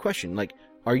ask them that question. Like,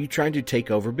 are you trying to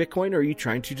take over Bitcoin or are you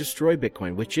trying to destroy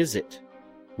Bitcoin? Which is it?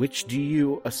 Which do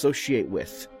you associate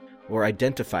with or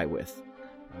identify with?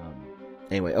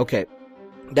 Anyway, okay.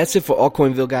 That's it for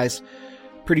Altcoinville, guys.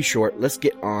 Pretty short. Let's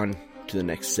get on to the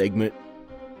next segment.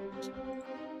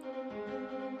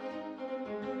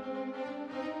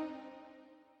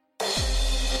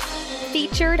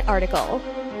 Featured article.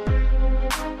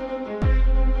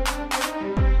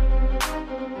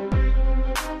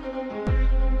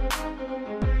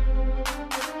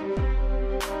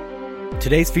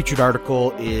 Today's featured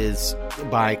article is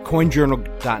by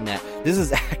coinjournal.net. This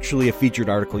is actually a featured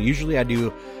article. Usually I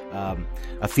do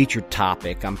a featured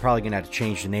topic. I'm probably going to have to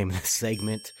change the name of this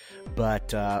segment.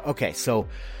 But, okay, so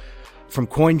from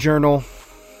CoinJournal,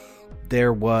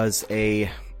 there was a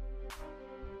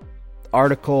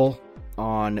article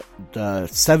on the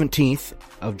 17th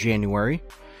of January,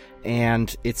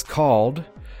 and it's called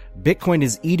Bitcoin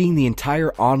is Eating the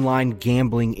Entire Online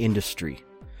Gambling Industry.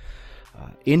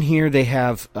 In here, they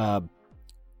have,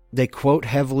 they quote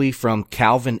heavily from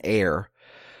Calvin Ayre.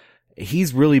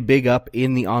 He's really big up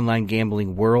in the online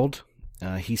gambling world.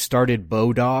 He started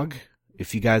Bodog.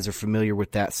 If you guys are familiar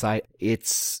with that site,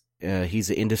 he's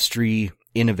an industry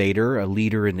innovator, a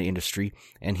leader in the industry,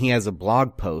 and he has a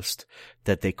blog post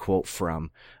that they quote from.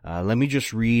 Let me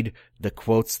just read the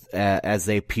quotes as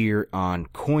they appear on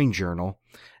CoinJournal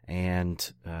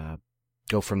and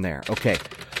go from there. Okay.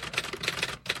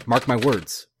 Mark my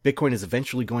words. Bitcoin is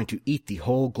eventually going to eat the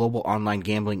whole global online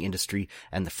gambling industry,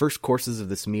 and the first courses of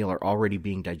this meal are already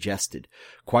being digested.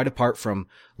 Quite apart from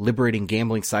liberating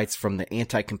gambling sites from the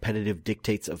anti-competitive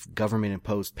dictates of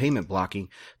government-imposed payment blocking,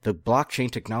 the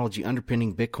blockchain technology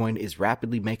underpinning Bitcoin is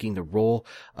rapidly making the role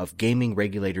of gaming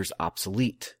regulators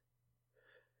obsolete.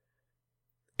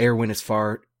 Ayre went as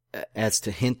far as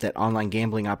to hint that online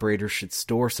gambling operators should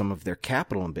store some of their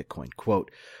capital in Bitcoin. Quote,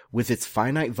 with its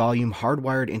finite volume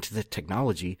hardwired into the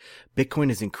technology, Bitcoin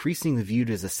is increasingly viewed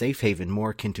as a safe haven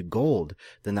more akin to gold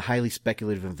than the highly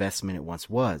speculative investment it once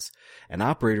was. And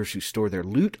operators who store their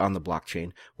loot on the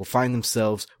blockchain will find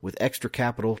themselves with extra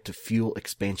capital to fuel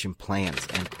expansion plans.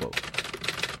 End quote.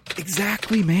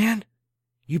 Exactly, man.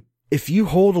 If you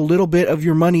hold a little bit of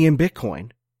your money in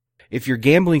Bitcoin, if your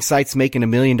gambling site's making $1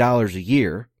 million a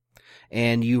year,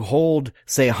 and you hold,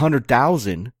 say,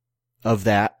 100,000 of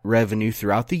that revenue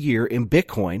throughout the year in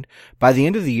Bitcoin, by the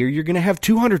end of the year, you're going to have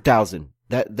 200,000.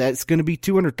 That's going to be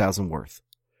 200,000 worth.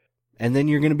 And then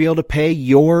you're going to be able to pay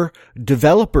your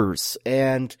developers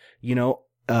and,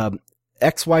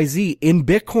 XYZ in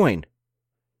Bitcoin.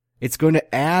 It's going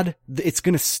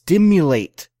to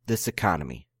stimulate this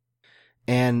economy.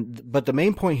 But the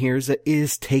main point here is that it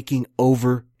is taking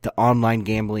over the online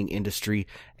gambling industry,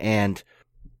 and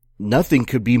nothing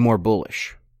could be more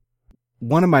bullish.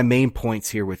 One of my main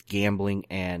points here with gambling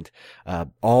and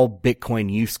all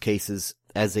Bitcoin use cases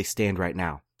as they stand right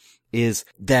now is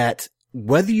that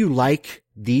whether you like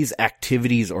these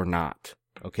activities or not,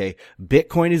 okay,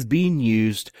 Bitcoin is being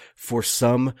used for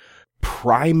some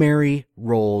primary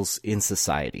roles in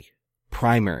society.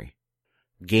 Primary.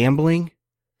 Gambling,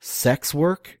 sex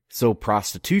work, so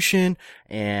prostitution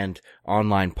and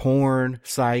online porn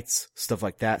sites, stuff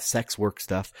like that, sex work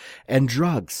stuff, and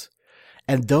drugs.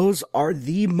 And those are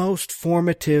the most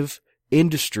formative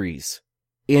industries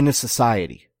in a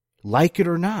society, like it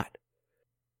or not.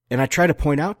 And I try to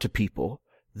point out to people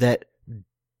that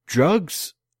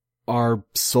drugs are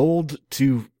sold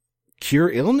to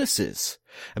cure illnesses.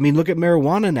 I mean, look at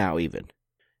marijuana now even.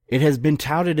 It has been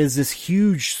touted as this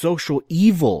huge social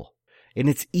evil. And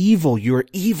it's evil. You're an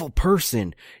evil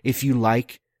person if you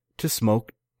like to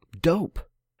smoke dope.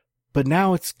 But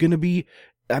now it's going to be,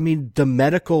 the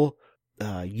medical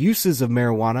uses of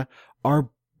marijuana are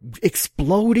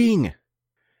exploding.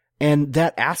 And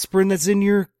that aspirin that's in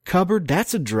your cupboard,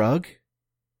 that's a drug.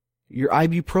 your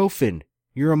ibuprofen,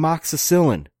 your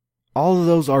amoxicillin. All of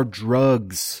those are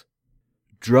drugs.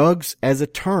 Drugs as a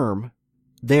term,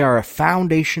 they are a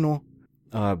foundational,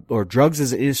 or drugs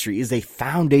as an industry is a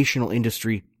foundational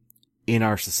industry in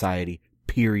our society,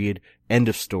 period. End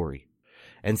of story.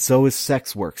 And so is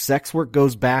sex work. Sex work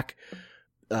goes back,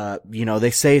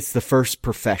 they say it's the first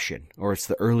profession, or it's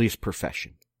the earliest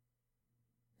profession.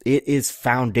 It is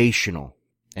foundational.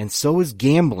 And so is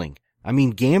gambling. I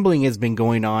mean, gambling has been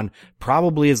going on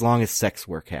probably as long as sex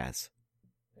work has.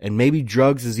 And maybe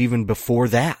drugs is even before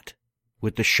that,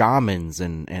 with the shamans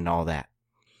and all that.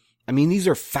 I mean, these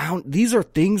are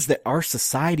things that our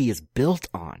society is built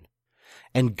on.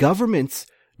 And governments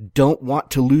don't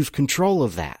want to lose control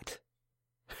of that.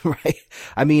 Right?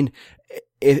 I mean,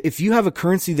 if you have a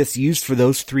currency that's used for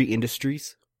those three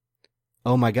industries,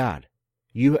 oh my God,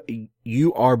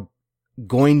 you are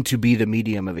going to be the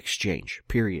medium of exchange,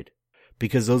 period.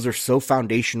 Because those are so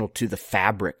foundational to the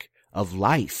fabric of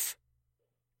life.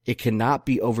 It cannot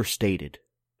be overstated.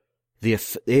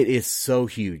 It is so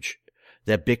huge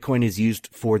that Bitcoin is used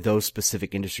for those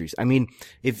specific industries. I mean,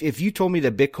 if you told me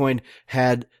that Bitcoin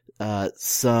had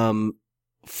some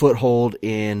foothold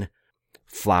in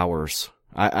flowers,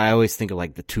 I always think of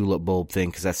like the tulip bulb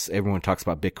thing, because everyone talks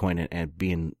about Bitcoin and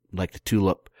being like the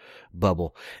tulip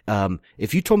bubble.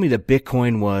 If you told me that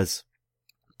Bitcoin was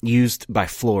used by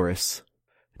florists,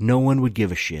 no one would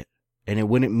give a shit. And it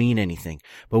wouldn't mean anything.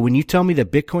 But when you tell me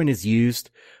that Bitcoin is used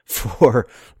for,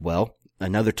 well,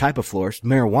 another type of florist,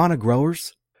 marijuana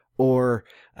growers, or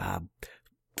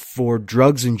for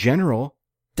drugs in general,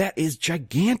 that is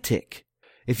gigantic.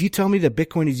 If you tell me that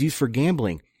Bitcoin is used for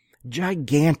gambling,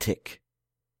 gigantic.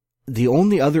 The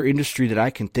only other industry that I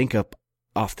can think of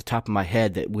off the top of my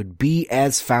head that would be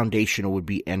as foundational would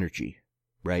be energy,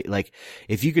 right? Like,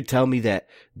 if you could tell me that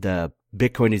the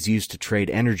Bitcoin is used to trade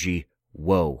energy,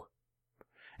 whoa.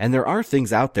 And there are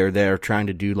things out there that are trying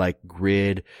to do like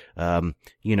grid,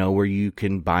 where you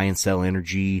can buy and sell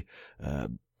energy,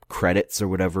 credits or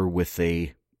whatever with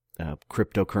a,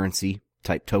 cryptocurrency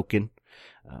type token.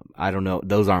 I don't know.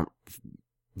 Those aren't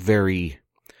very,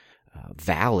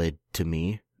 valid to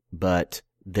me, but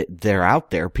they're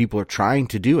out there. People are trying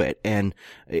to do it. And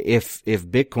if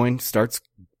Bitcoin starts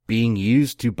being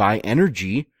used to buy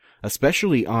energy,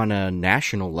 especially on a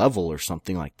national level or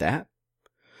something like that,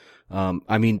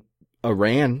 I mean,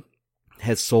 Iran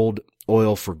has sold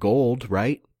oil for gold,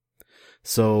 right?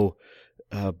 So,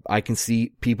 I can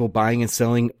see people buying and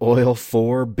selling oil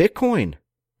for Bitcoin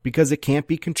because it can't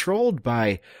be controlled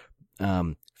by,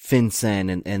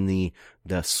 FinCEN and the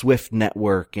SWIFT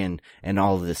network and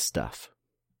all of this stuff.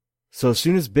 So as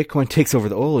soon as Bitcoin takes over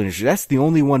the oil industry, that's the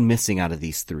only one missing out of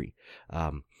these three.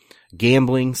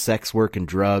 Gambling, sex work, and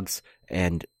drugs,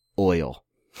 and oil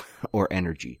or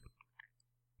energy.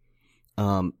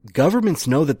 Governments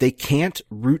know that they can't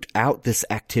root out this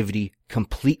activity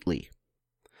completely.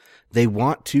 They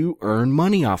want to earn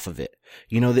money off of it.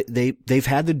 They've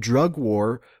had the drug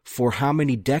war for how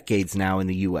many decades now in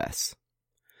the U.S.,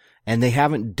 and they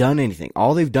haven't done anything.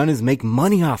 All they've done is make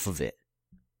money off of it.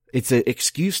 It's an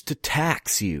excuse to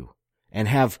tax you and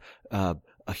have a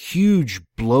huge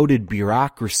bloated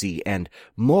bureaucracy and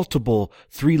multiple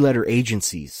 3-letter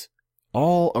agencies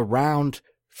all around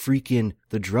freaking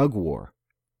the drug war.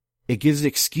 It gives an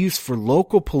excuse for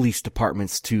local police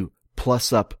departments to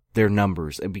plus up their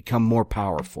numbers and become more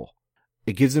powerful.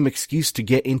 It gives them excuse to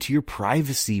get into your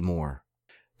privacy more.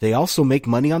 They also make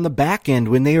money on the back end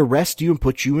when they arrest you and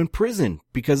put you in prison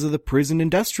because of the prison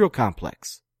industrial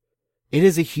complex. It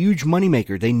is a huge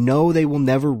moneymaker. They know they will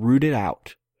never root it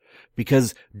out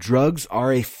because drugs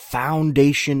are a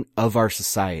foundation of our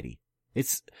society.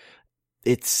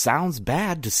 It sounds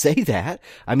bad to say that.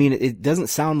 I mean, it doesn't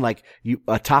sound like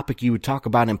a topic you would talk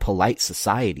about in polite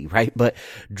society, right? But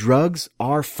drugs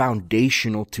are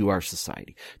foundational to our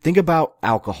society. Think about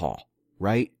alcohol,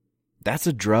 right? That's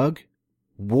a drug.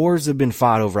 Wars have been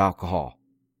fought over alcohol.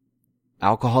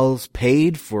 Alcohol's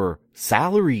paid for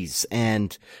salaries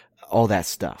and all that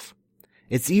stuff.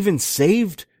 It's even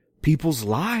saved people's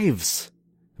lives.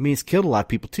 I mean, it's killed a lot of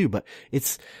people too, but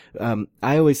it's,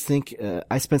 I always think,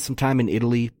 I spent some time in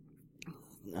Italy,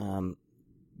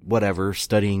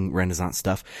 studying Renaissance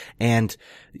stuff. And,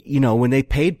 when they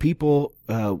paid people,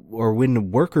 or when the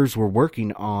workers were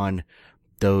working on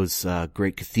those,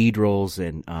 great cathedrals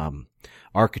and,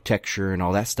 architecture and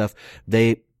all that stuff,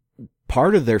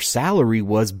 part of their salary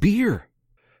was beer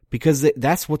because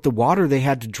that's what the water they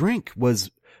had to drink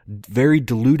was very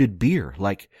diluted beer,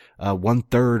 like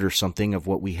 1/3 or something of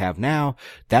what we have now.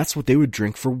 That's what they would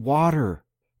drink for water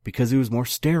because it was more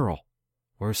sterile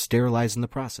or sterilized in the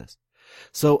process.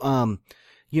 So,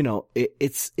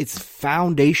 it's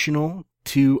foundational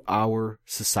to our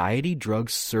society.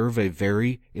 Drugs serve a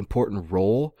very important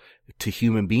role to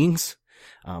human beings.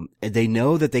 They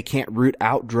know that they can't root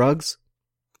out drugs,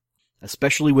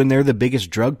 especially when they're the biggest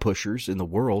drug pushers in the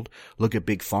world. Look at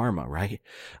Big Pharma, right?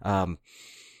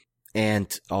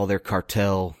 And all their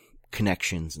cartel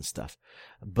connections and stuff.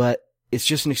 But it's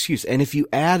just an excuse. And if you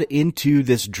add into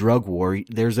this drug war,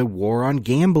 there's a war on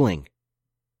gambling.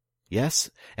 Yes.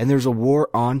 And there's a war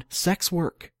on sex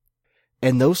work.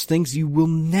 And those things you will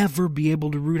never be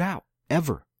able to root out,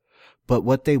 ever. But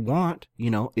what they want,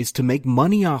 is to make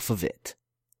money off of it.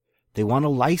 They want to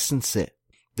license it.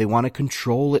 They want to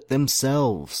control it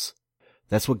themselves.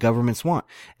 That's what governments want.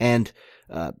 And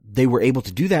they were able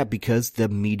to do that because the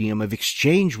medium of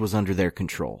exchange was under their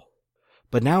control.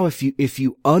 But now if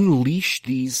you unleash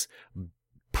these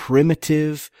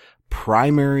primitive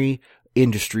primary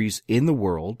industries in the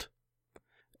world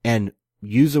and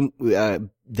use them,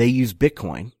 they use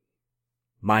Bitcoin,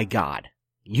 my God,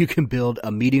 you can build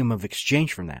a medium of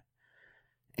exchange from that.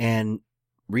 And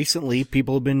recently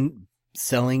people have been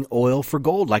selling oil for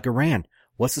gold like Iran.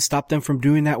 What's to stop them from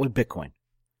doing that with Bitcoin?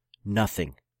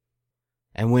 Nothing.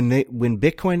 And when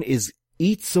Bitcoin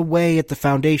eats away at the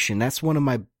foundation, that's one of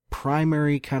my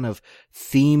primary kind of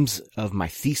themes of my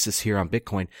thesis here on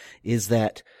Bitcoin, is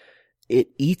that it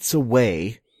eats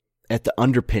away at the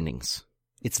underpinnings.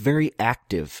 It's very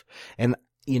active. And,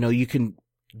 you can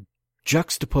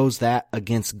juxtapose that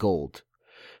against gold.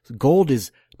 Gold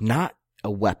is not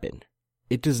a weapon.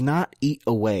 It does not eat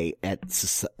away at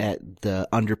the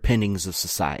underpinnings of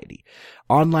society.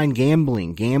 Online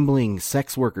gambling,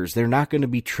 sex workers, they're not going to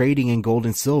be trading in gold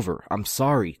and silver. I'm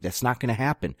sorry. That's not going to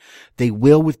happen. They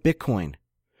will with Bitcoin.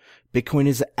 Bitcoin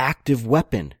is an active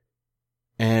weapon.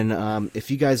 And if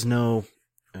you guys know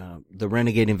the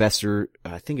Renegade Investor,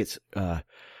 I think it's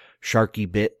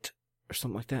Sharky Bit or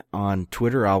something like that on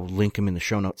Twitter, I'll link him in the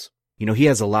show notes. He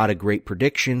has a lot of great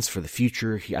predictions for the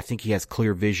future. I think he has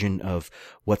clear vision of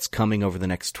what's coming over the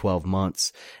next 12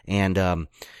 months. And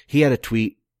he had a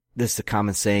tweet. This is a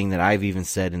common saying that I've even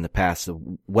said in the past, a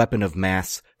weapon of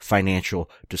mass financial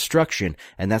destruction.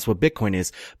 And that's what Bitcoin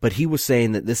is. But he was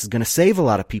saying that this is going to save a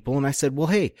lot of people. And I said, well,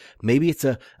 hey, maybe it's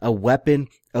a weapon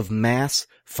of mass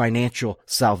financial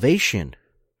salvation.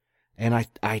 And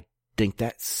I think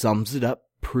that sums it up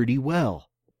pretty well.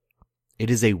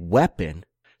 It is a weapon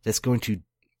that's going to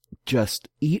just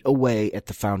eat away at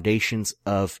the foundations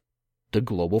of the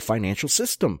global financial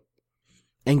system.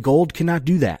 And gold cannot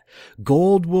do that.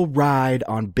 Gold will ride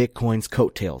on Bitcoin's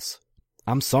coattails.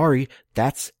 I'm sorry,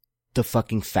 that's the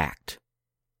fucking fact.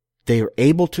 They are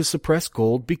able to suppress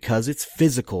gold because it's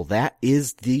physical. That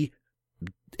is the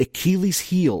Achilles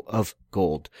heel of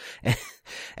gold.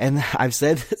 And I've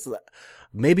said this,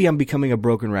 maybe I'm becoming a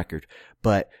broken record,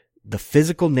 but the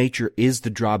physical nature is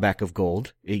the drawback of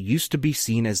gold. It used to be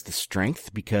seen as the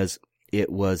strength because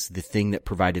it was the thing that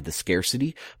provided the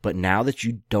scarcity. But now that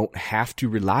you don't have to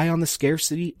rely on the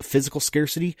scarcity, physical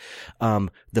scarcity,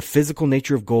 the physical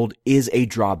nature of gold is a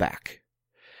drawback.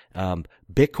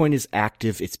 Bitcoin is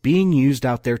active. It's being used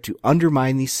out there to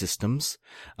undermine these systems.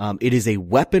 It is a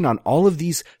weapon on all of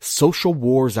these social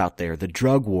wars out there, the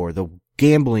drug war, the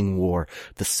gambling war,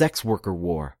 the sex worker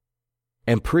war.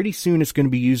 And pretty soon it's going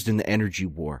to be used in the energy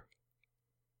war.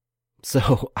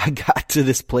 So I got to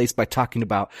this place by talking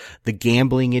about the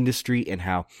gambling industry and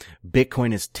how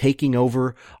Bitcoin is taking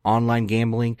over online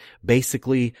gambling.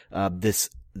 Basically, this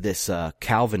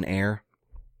Calvin Ayre,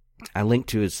 I linked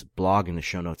to his blog in the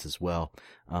show notes as well.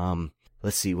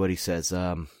 Let's see what he says.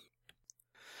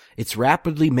 It's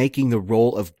rapidly making the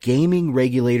role of gaming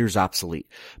regulators obsolete,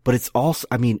 but it's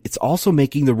also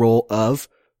making the role of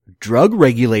drug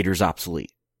regulators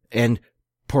obsolete and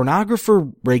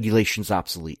pornographer regulations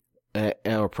obsolete,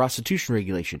 or prostitution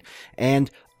regulation, and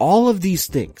all of these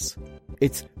things.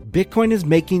 Bitcoin is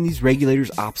making these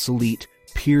regulators obsolete,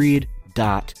 period,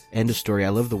 dot, end of story. I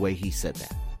love the way he said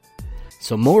that.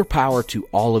 So more power to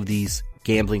all of these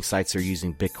gambling sites that are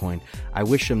using Bitcoin. I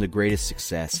wish them the greatest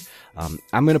success.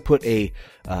 I'm going to put a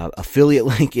affiliate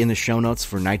link in the show notes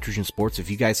for Nitrogen Sports. If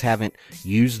you guys haven't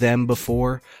used them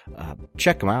before,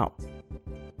 check them out.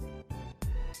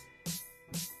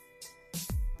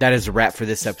 That is a wrap for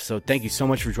this episode. Thank you so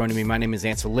much for joining me. My name is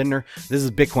Ansel Lindner. This is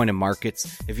Bitcoin and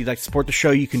Markets. If you'd like to support the show,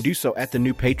 you can do so at the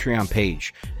new Patreon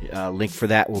page. Link for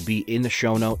that will be in the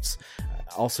show notes.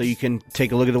 Also, you can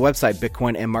take a look at the website,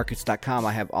 bitcoinandmarkets.com.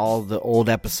 I have all the old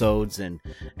episodes and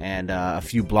a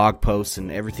few blog posts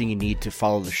and everything you need to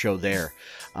follow the show there.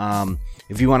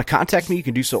 If you want to contact me, you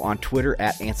can do so on Twitter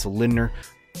at Ansel Lindner.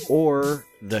 or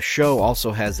the show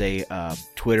also has a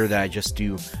Twitter that I just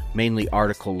do mainly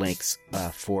article links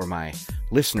for my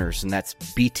listeners, and that's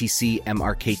BTCMRKTS,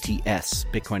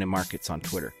 Bitcoin and Markets on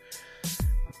Twitter.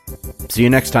 See you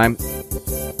next time.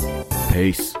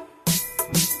 Peace.